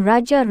kediaman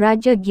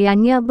raja-raja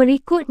GIANYAR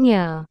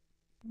berikutnya.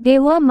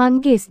 Dewa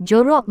Manggis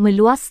Jorok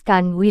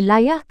meluaskan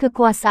wilayah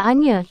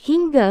kekuasaannya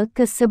hingga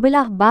ke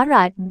sebelah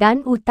barat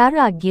dan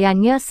utara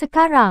GIANYAR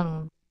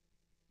sekarang.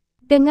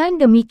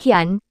 Dengan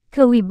demikian,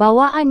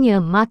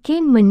 kewibawaannya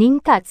makin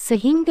meningkat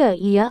sehingga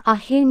ia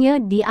akhirnya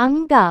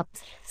dianggap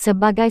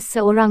sebagai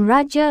seorang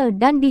raja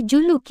dan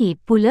dijuluki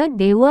pula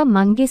Dewa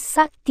Manggis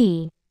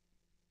Sakti.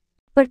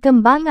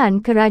 Perkembangan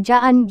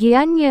Kerajaan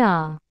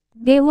GIANYAR.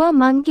 Dewa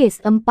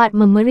Manggis IV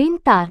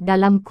memerintah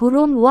dalam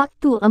kurun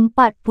waktu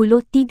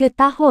 43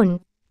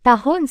 tahun,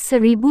 tahun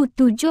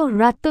 1771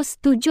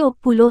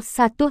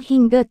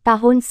 hingga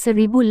tahun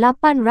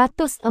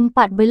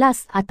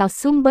 1814 atau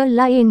sumber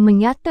lain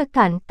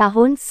menyatakan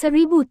tahun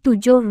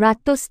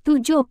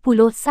 1771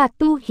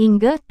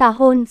 hingga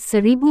tahun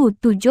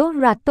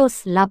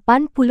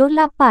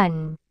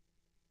 1788.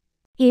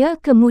 Ia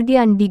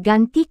kemudian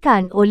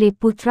digantikan oleh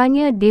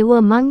putranya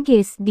Dewa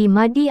Manggis di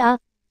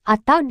Madia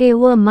atau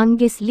Dewa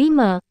Manggis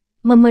V,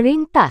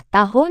 memerintah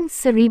tahun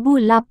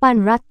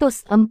 1814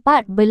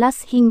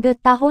 hingga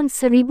tahun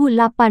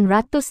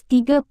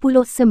 1839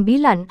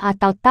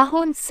 atau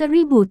tahun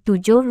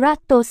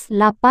 1788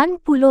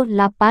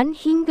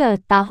 hingga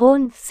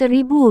tahun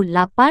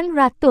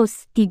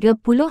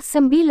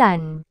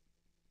 1839.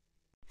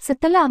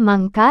 Setelah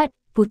mangkat,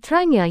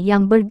 putranya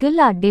yang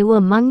bergelar Dewa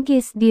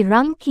Manggis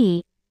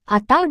dirangki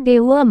atau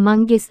Dewa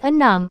Manggis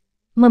VI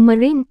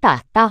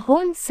memerintah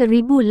tahun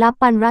 1839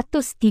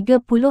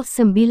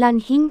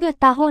 hingga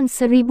tahun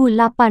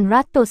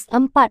 1847,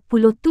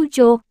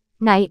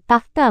 naik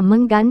takhta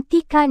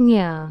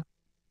menggantikannya.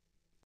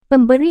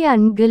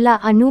 Pemberian gelar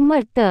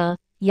anumerta,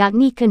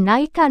 yakni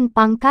kenaikan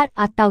pangkat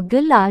atau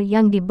gelar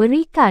yang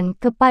diberikan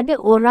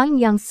kepada orang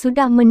yang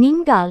sudah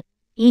meninggal,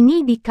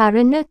 ini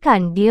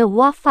dikarenakan dia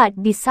wafat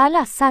di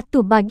salah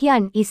satu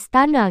bahagian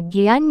istana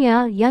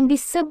GIANYAR yang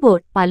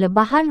disebut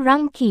Palebahan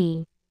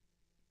Rangki.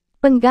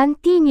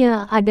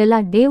 Penggantinya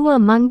adalah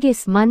Dewa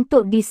Manggis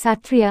Mantuk di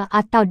Satria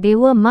atau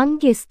Dewa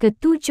Manggis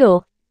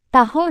ke-7,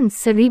 tahun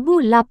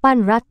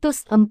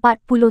 1847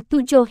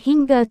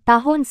 hingga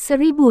tahun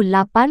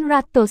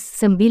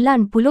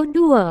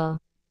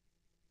 1892.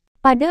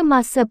 Pada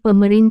masa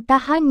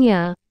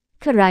pemerintahannya,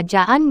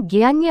 Kerajaan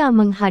Gianyar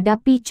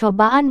menghadapi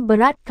cobaan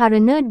berat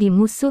kerana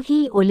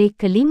dimusuhi oleh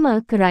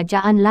kelima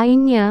kerajaan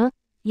lainnya,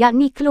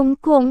 yakni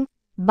Kelungkung,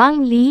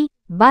 Bangli,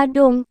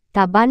 Badung,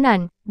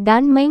 Tabanan,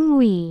 dan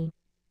Mengwi.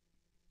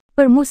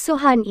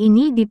 Permusuhan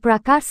ini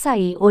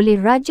diprakarsai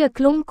oleh Raja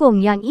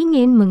Kelungkung yang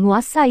ingin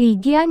menguasai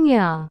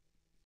Gianyar.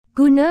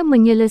 Guna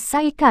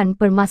menyelesaikan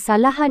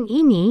permasalahan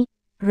ini,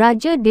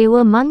 Raja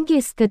Dewa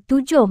Manggis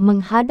ke-7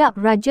 menghadap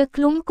Raja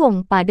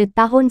Kelungkung pada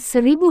tahun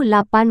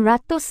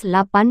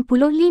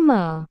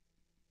 1885.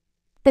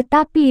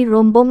 Tetapi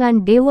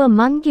rombongan Dewa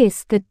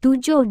Manggis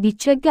ke-7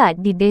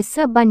 dicegat di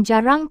Desa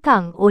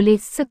Banjarangkang oleh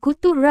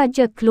sekutu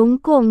Raja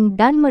Kelungkung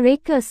dan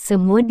mereka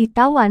semua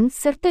ditawan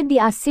serta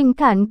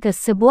diasingkan ke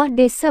sebuah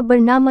desa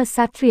bernama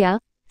Satria,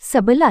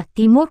 sebelah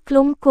timur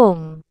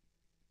Kelungkung.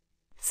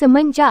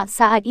 Semenjak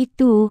saat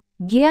itu,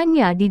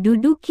 Gianyar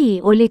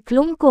diduduki oleh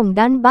Kelungkung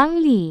dan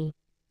Bangli.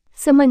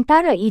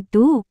 Sementara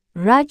itu,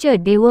 Raja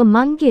Dewa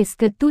Manggis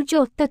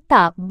ke-7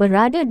 tetap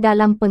berada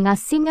dalam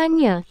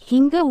pengasingannya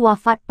hingga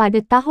wafat pada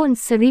tahun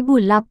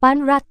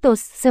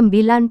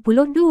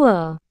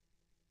 1892.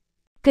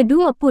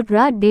 Kedua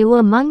putera Dewa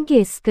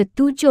Manggis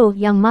ke-7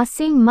 yang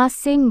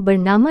masing-masing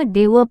bernama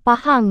Dewa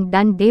Pahang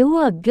dan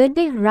Dewa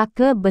Gedeh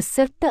Raka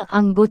beserta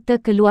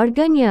anggota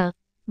keluarganya,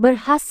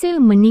 berhasil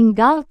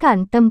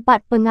meninggalkan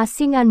tempat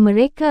pengasingan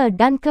mereka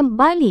dan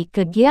kembali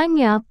ke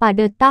Gianyar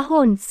pada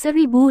tahun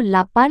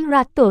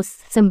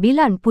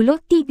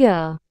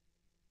 1893.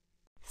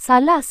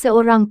 Salah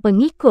seorang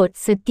pengikut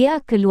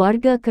setia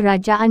keluarga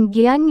kerajaan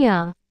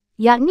Gianyar,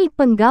 yakni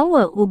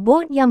penggawa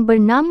ubud yang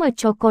bernama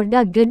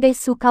Cokorda Gedeh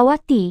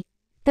Sukawati,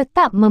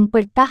 tetap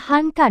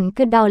mempertahankan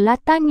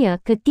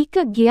kedaulatannya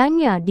ketika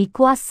Gianyar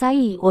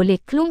dikuasai oleh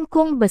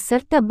Kelungkung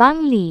beserta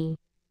Bangli.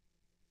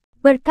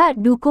 Berkat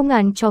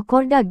dukungan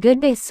Cokorda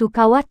Gedeh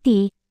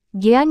Sukawati,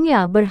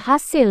 Gianyar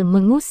berhasil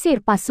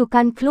mengusir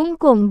pasukan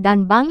Kelungkung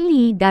dan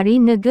Bangli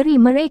dari negeri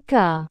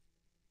mereka.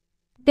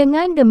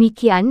 Dengan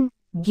demikian,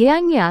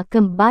 Gianyar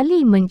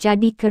kembali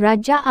menjadi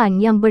kerajaan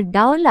yang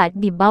berdaulat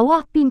di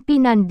bawah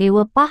pimpinan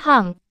Dewa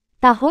Pahang,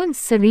 tahun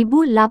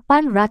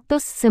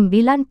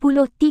 1893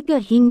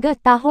 hingga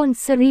tahun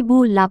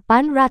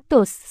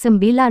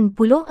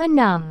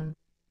 1896.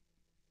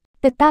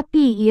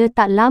 Tetapi ia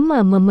tak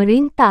lama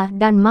memerintah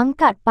dan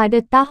mangkat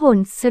pada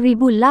tahun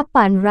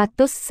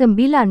 1896.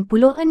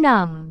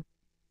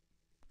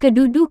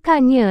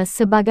 Kedudukannya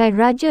sebagai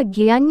Raja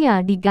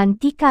Gianyar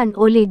digantikan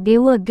oleh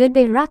Dewa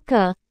Gedeh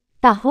Raka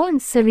tahun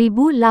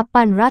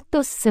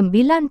 1896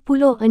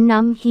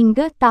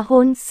 hingga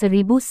tahun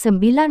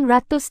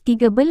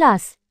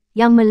 1913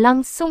 yang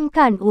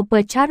melangsungkan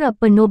upacara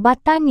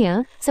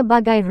penobatannya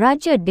sebagai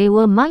Raja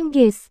Dewa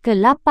Manggis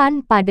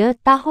ke-8 pada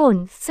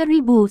tahun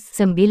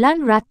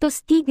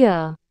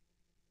 1903.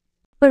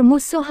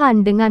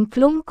 Permusuhan dengan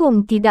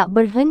Kelungkung tidak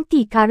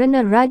berhenti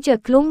kerana Raja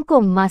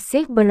Kelungkung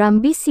masih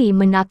berambisi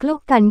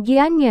menaklukkan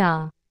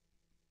Gianyar.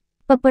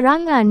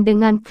 Peperangan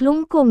dengan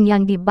Kelungkung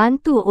yang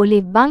dibantu oleh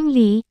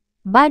Bangli,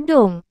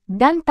 Badung,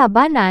 dan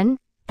Tabanan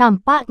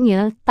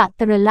tampaknya tak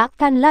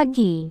terelakkan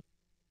lagi.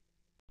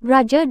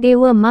 Raja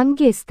Dewa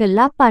Manggis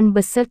ke-8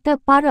 beserta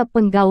para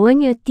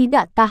penggawanya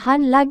tidak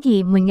tahan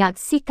lagi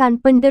menyaksikan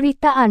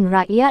penderitaan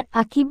rakyat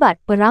akibat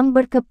perang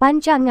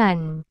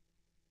berkepanjangan.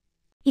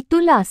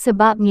 Itulah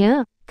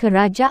sebabnya,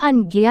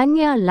 Kerajaan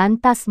Gianyar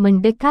lantas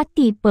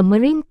mendekati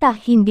pemerintah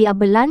Hindia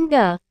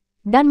Belanda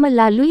dan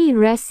melalui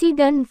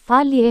Residen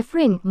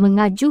Valievering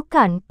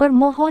mengajukan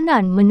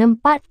permohonan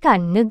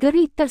menempatkan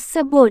negeri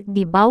tersebut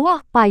di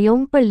bawah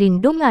payung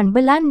perlindungan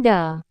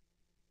Belanda.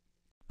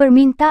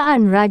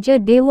 Permintaan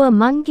Raja Dewa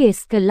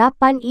Manggis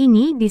ke-8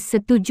 ini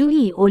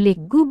disetujui oleh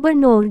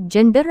Gubernur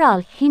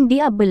Jenderal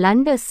Hindia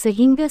Belanda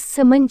sehingga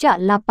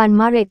semenjak 8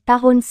 Maret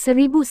tahun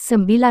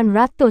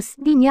 1900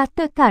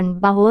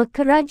 dinyatakan bahawa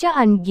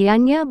Kerajaan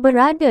Gianyar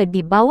berada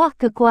di bawah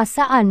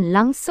kekuasaan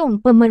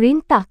langsung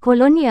pemerintah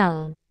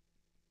kolonial.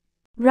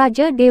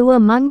 Raja Dewa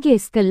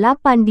Manggis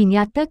ke-8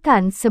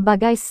 dinyatakan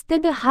sebagai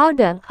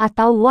stadtholder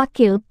atau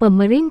wakil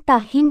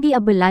pemerintah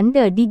Hindia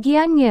Belanda di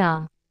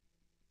Gianyar.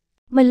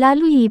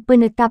 Melalui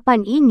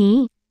penetapan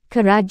ini,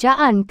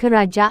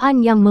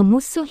 kerajaan-kerajaan yang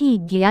memusuhi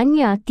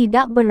Gianyar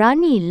tidak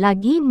berani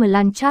lagi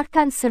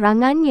melancarkan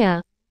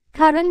serangannya,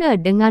 kerana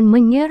dengan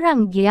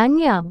menyerang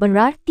Gianyar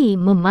berarti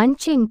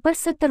memancing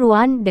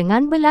perseteruan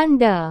dengan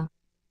Belanda.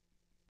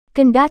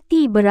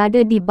 Kendati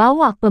berada di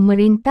bawah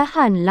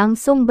pemerintahan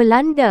langsung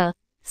Belanda,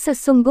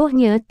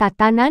 sesungguhnya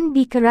tatanan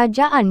di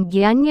kerajaan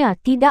Gianyar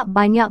tidak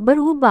banyak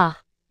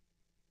berubah.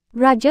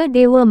 Raja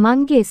Dewa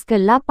Manggis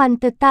ke-8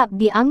 tetap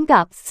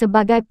dianggap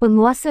sebagai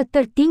penguasa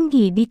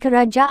tertinggi di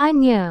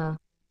kerajaannya.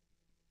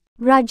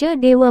 Raja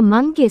Dewa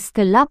Manggis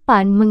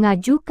ke-8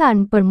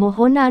 mengajukan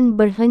permohonan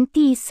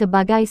berhenti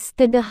sebagai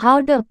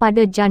stadtholder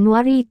pada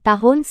Januari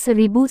tahun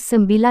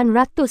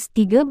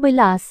 1913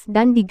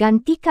 dan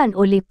digantikan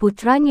oleh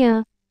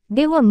putranya,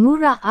 Dewa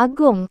Ngurah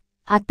Agung,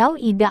 atau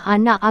Ida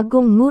Anak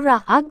Agong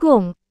Ngurah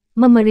Agong,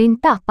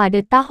 memerintah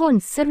pada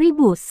tahun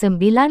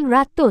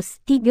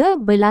 1913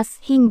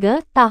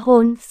 hingga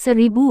tahun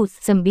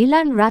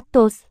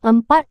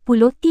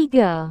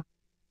 1943.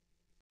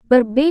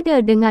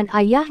 Berbeza dengan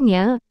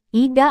ayahnya,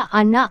 Ida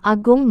Anak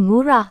Agong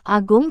Ngurah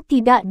Agong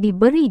tidak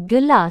diberi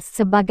gelar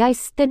sebagai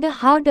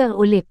stadtholder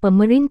oleh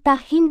pemerintah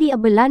Hindia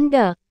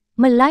Belanda,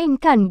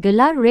 melainkan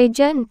gelar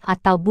Regent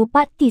atau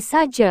Bupati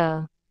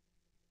saja.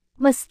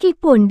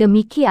 Meskipun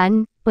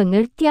demikian,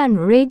 pengertian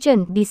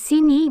Regent di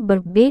sini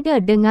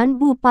berbeza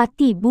dengan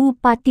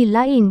bupati-bupati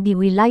lain di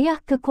wilayah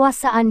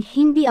kekuasaan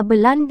Hindia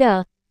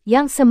Belanda,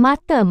 yang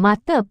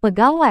semata-mata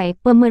pegawai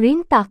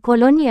pemerintah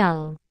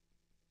kolonial.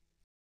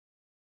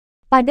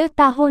 Pada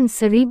tahun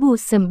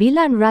 1917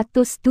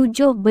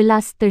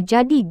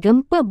 terjadi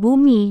gempa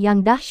bumi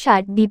yang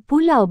dahsyat di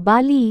Pulau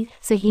Bali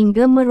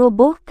sehingga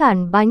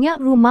merobohkan banyak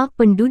rumah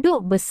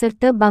penduduk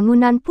beserta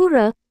bangunan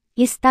pura.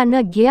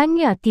 Istana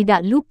GIANYAR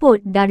tidak luput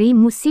dari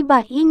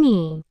musibah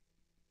ini.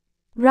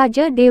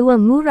 Raja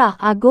Dewa Ngurah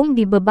Agong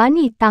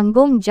dibebani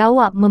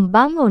tanggungjawab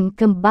membangun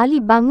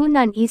kembali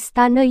bangunan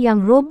istana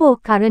yang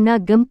roboh kerana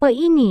gempa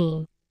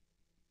ini.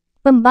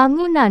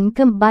 Pembangunan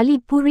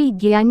kembali Puri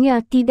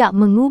GIANYAR tidak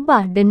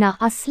mengubah denah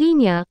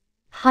aslinya,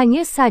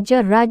 hanya saja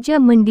raja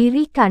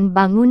mendirikan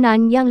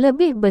bangunan yang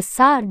lebih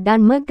besar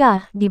dan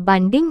megah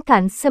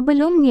dibandingkan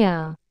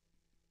sebelumnya.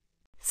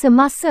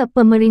 Semasa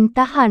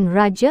pemerintahan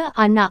Raja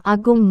Anak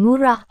Agong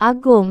Ngurah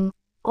Agong,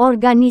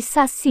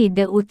 organisasi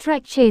The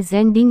Utrechtse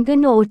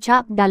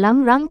Zendingenoochap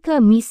dalam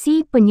rangka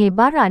misi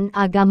penyebaran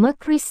agama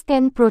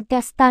Kristen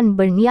Protestan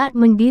berniat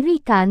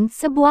mendirikan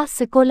sebuah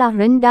sekolah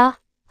rendah,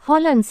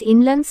 Hollands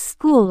Inland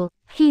School,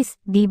 HIS,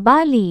 di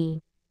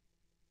Bali.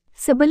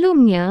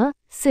 Sebelumnya,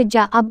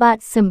 sejak abad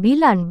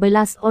 19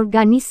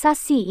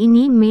 organisasi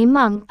ini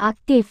memang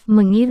aktif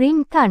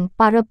mengirimkan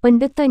para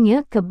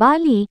pendetanya ke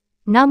Bali,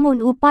 namun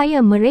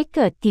upaya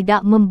mereka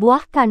tidak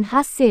membuahkan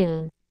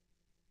hasil.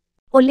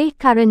 Oleh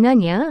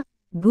karenanya,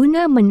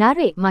 guna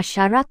menarik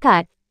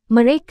masyarakat,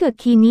 mereka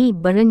kini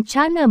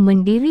berencana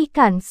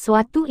mendirikan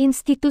suatu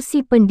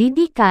institusi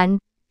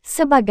pendidikan,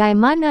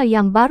 sebagaimana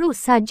yang baru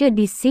saja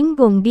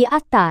disinggung di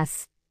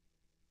atas.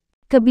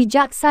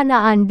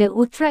 Kebijaksanaan The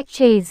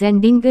Utrechtse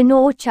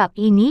Zendingenoochap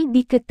ini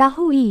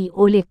diketahui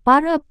oleh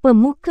para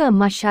pemuka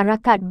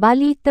masyarakat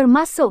Bali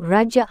termasuk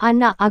Raja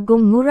Anak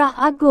Agong Ngurah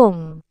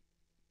Agong.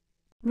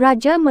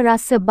 Raja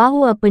merasa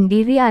bahawa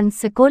pendirian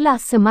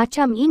sekolah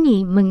semacam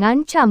ini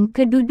mengancam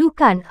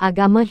kedudukan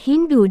agama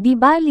Hindu di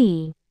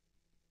Bali.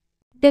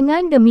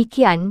 Dengan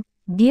demikian,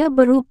 dia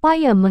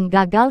berupaya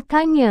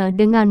menggagalkannya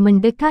dengan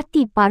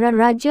mendekati para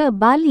raja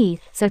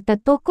Bali serta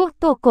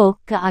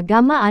tokoh-tokoh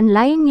keagamaan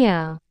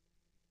lainnya.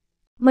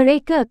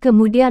 Mereka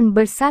kemudian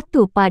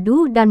bersatu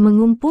padu dan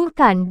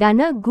mengumpulkan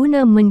dana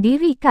guna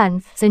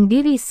mendirikan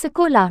sendiri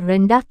sekolah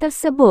rendah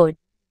tersebut.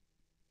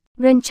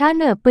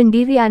 Rencana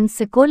pendirian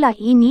sekolah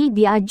ini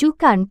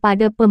diajukan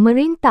pada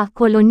pemerintah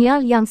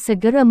kolonial yang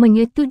segera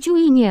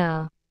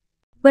menyetujuinya.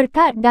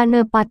 Berkat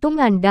dana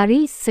patungan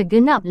dari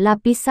segenap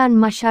lapisan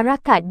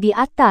masyarakat di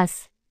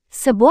atas,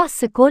 sebuah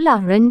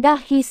sekolah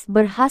rendah HIS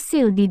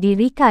berhasil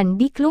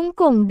didirikan di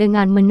Kelungkung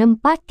dengan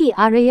menempati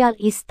areal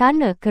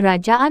Istana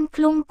Kerajaan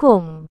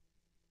Kelungkung.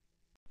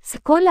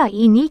 Sekolah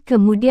ini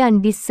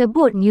kemudian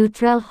disebut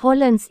Neutral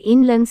Hollands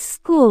Inland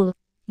School,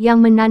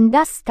 yang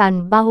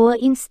menandaskan bahawa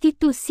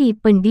institusi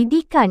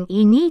pendidikan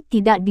ini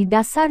tidak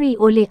didasari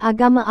oleh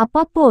agama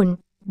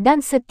apapun,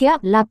 dan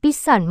setiap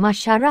lapisan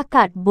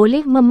masyarakat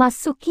boleh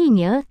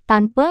memasukinya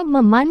tanpa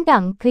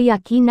memandang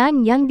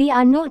keyakinan yang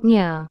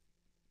dianutnya.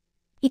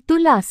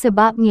 Itulah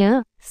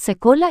sebabnya,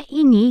 sekolah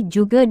ini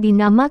juga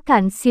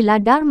dinamakan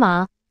Sila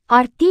Dharma,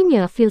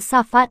 artinya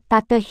filsafat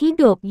tata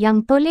hidup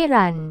yang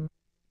toleran.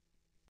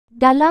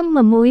 Dalam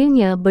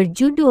memoilnya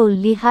berjudul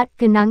Lihat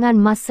Kenangan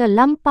Masa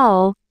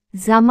Lampau,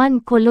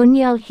 Zaman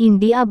Kolonial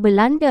Hindia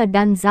Belanda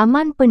dan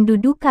Zaman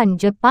Pendudukan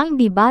Jepang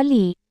di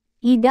Bali,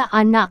 Ida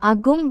Anak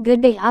Agong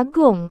Gedeh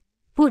Agong,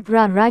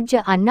 putera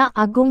Raja Anak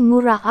Agong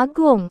Ngurah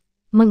Agong,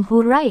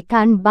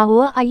 menghuraikan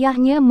bahawa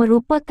ayahnya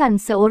merupakan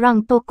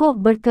seorang tokoh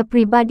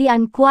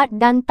berkepribadian kuat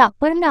dan tak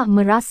pernah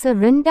merasa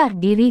rendah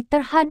diri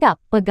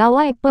terhadap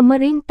pegawai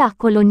pemerintah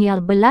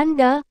kolonial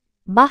Belanda,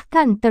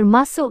 bahkan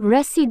termasuk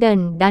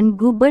residen dan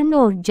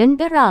gubernur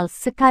jenderal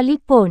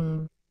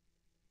sekalipun.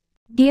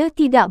 Dia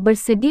tidak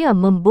bersedia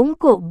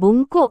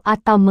membungkuk-bungkuk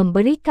atau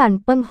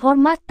memberikan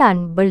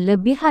penghormatan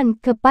berlebihan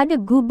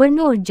kepada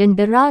gubernur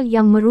jenderal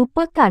yang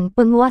merupakan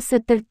penguasa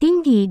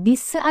tertinggi di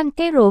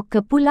seantero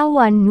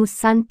kepulauan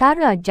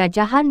Nusantara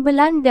jajahan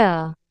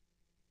Belanda.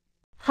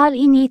 Hal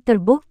ini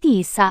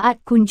terbukti saat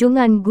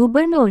kunjungan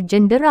Gubernur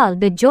Jenderal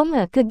De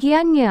Jonge ke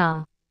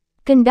GIANYAR.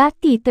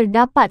 Kendati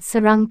terdapat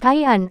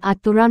serangkaian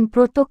aturan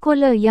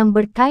protokoler yang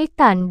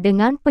berkaitan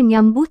dengan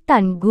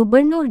penyambutan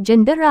Gubernur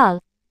Jenderal,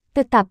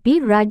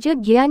 tetapi Raja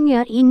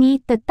GIANYAR ini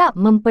tetap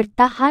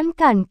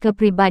mempertahankan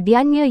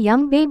kepribadiannya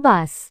yang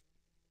bebas.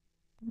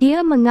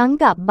 Dia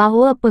menganggap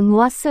bahawa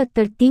penguasa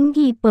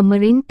tertinggi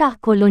pemerintah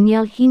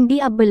kolonial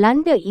Hindia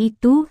Belanda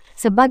itu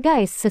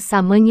sebagai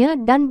sesamanya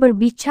dan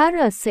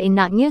berbicara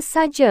seenaknya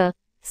saja,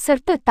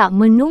 serta tak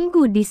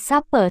menunggu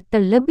disapa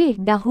terlebih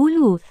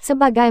dahulu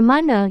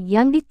sebagaimana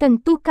yang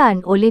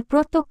ditentukan oleh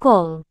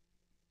protokol.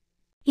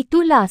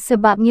 Itulah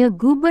sebabnya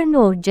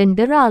Gubernur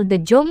Jenderal De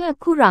Jong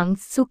kurang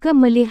suka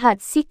melihat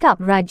sikap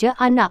Raja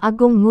Anak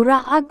Agong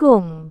Ngurah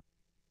Agong.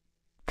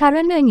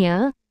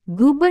 Karenanya,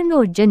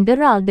 Gubernur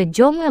Jenderal De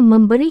Jong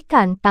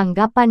memberikan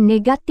tanggapan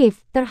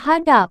negatif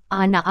terhadap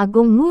Anak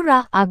Agong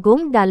Ngurah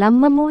Agong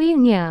dalam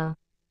memohonnya.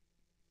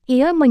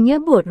 Ia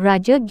menyebut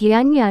Raja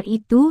Gianyar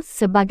itu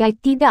sebagai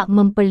tidak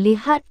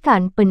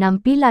memperlihatkan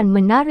penampilan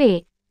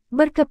menarik,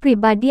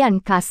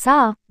 berkepribadian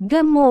kasar,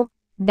 gemuk,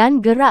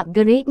 dan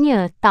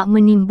gerak-geriknya tak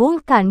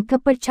menimbulkan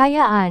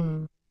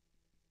kepercayaan.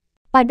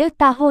 Pada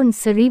tahun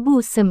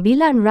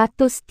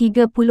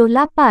 1938,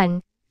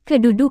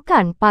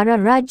 kedudukan para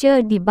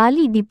raja di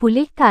Bali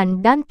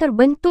dipulihkan dan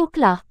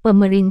terbentuklah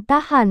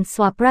pemerintahan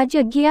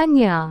Swapraja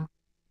Gianyar.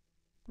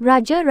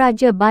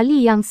 Raja-raja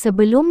Bali yang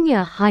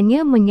sebelumnya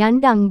hanya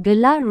menyandang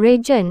gelar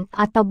Regent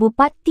atau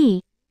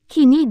Bupati,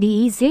 kini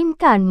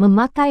diizinkan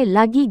memakai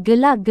lagi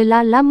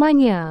gelar-gelar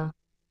lamanya.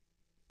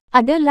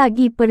 Ada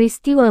lagi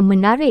peristiwa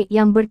menarik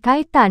yang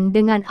berkaitan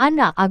dengan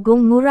Anak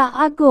Agong Ngurah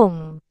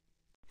Agong.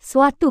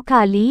 Suatu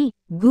kali,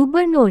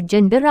 Gubernur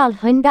Jenderal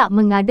hendak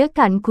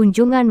mengadakan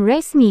kunjungan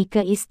rasmi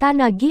ke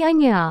Istana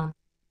Gianyar.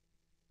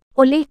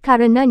 Oleh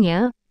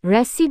karenanya,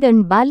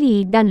 residen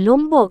Bali dan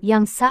Lombok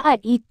yang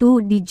saat itu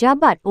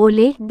dijabat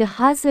oleh The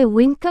Hazel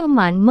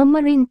Winkelmann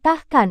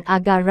memerintahkan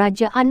agar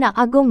Raja Anak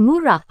Agong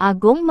Ngurah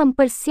Agong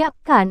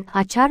mempersiapkan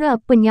acara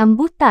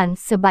penyambutan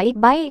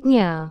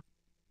sebaik-baiknya.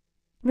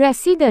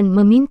 Residen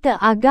meminta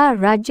agar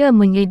Raja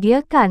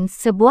menyediakan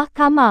sebuah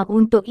kamar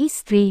untuk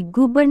isteri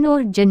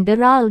Gubernur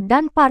Jenderal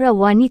dan para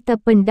wanita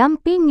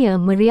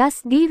pendampingnya merias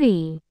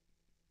diri.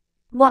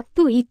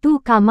 Waktu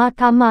itu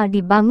kamar-kamar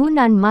di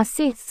bangunan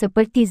masih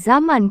seperti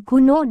zaman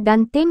kuno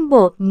dan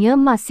temboknya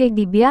masih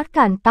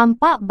dibiarkan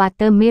tampak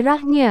bata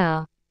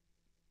merahnya.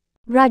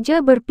 Raja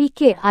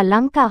berfikir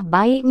alangkah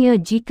baiknya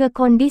jika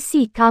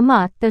kondisi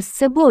kamar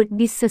tersebut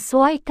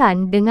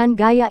disesuaikan dengan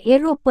gaya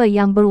Eropah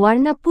yang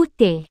berwarna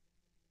putih.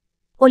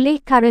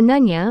 Oleh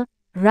karenanya,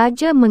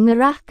 Raja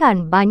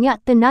mengerahkan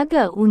banyak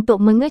tenaga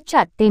untuk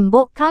mengecat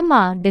tembok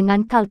kamar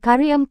dengan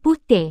kalkarium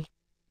putih.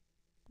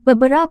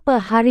 Beberapa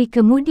hari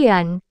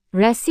kemudian,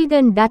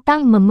 residen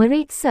datang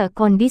memeriksa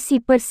kondisi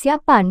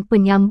persiapan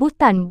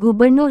penyambutan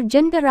Gubernur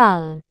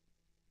Jenderal.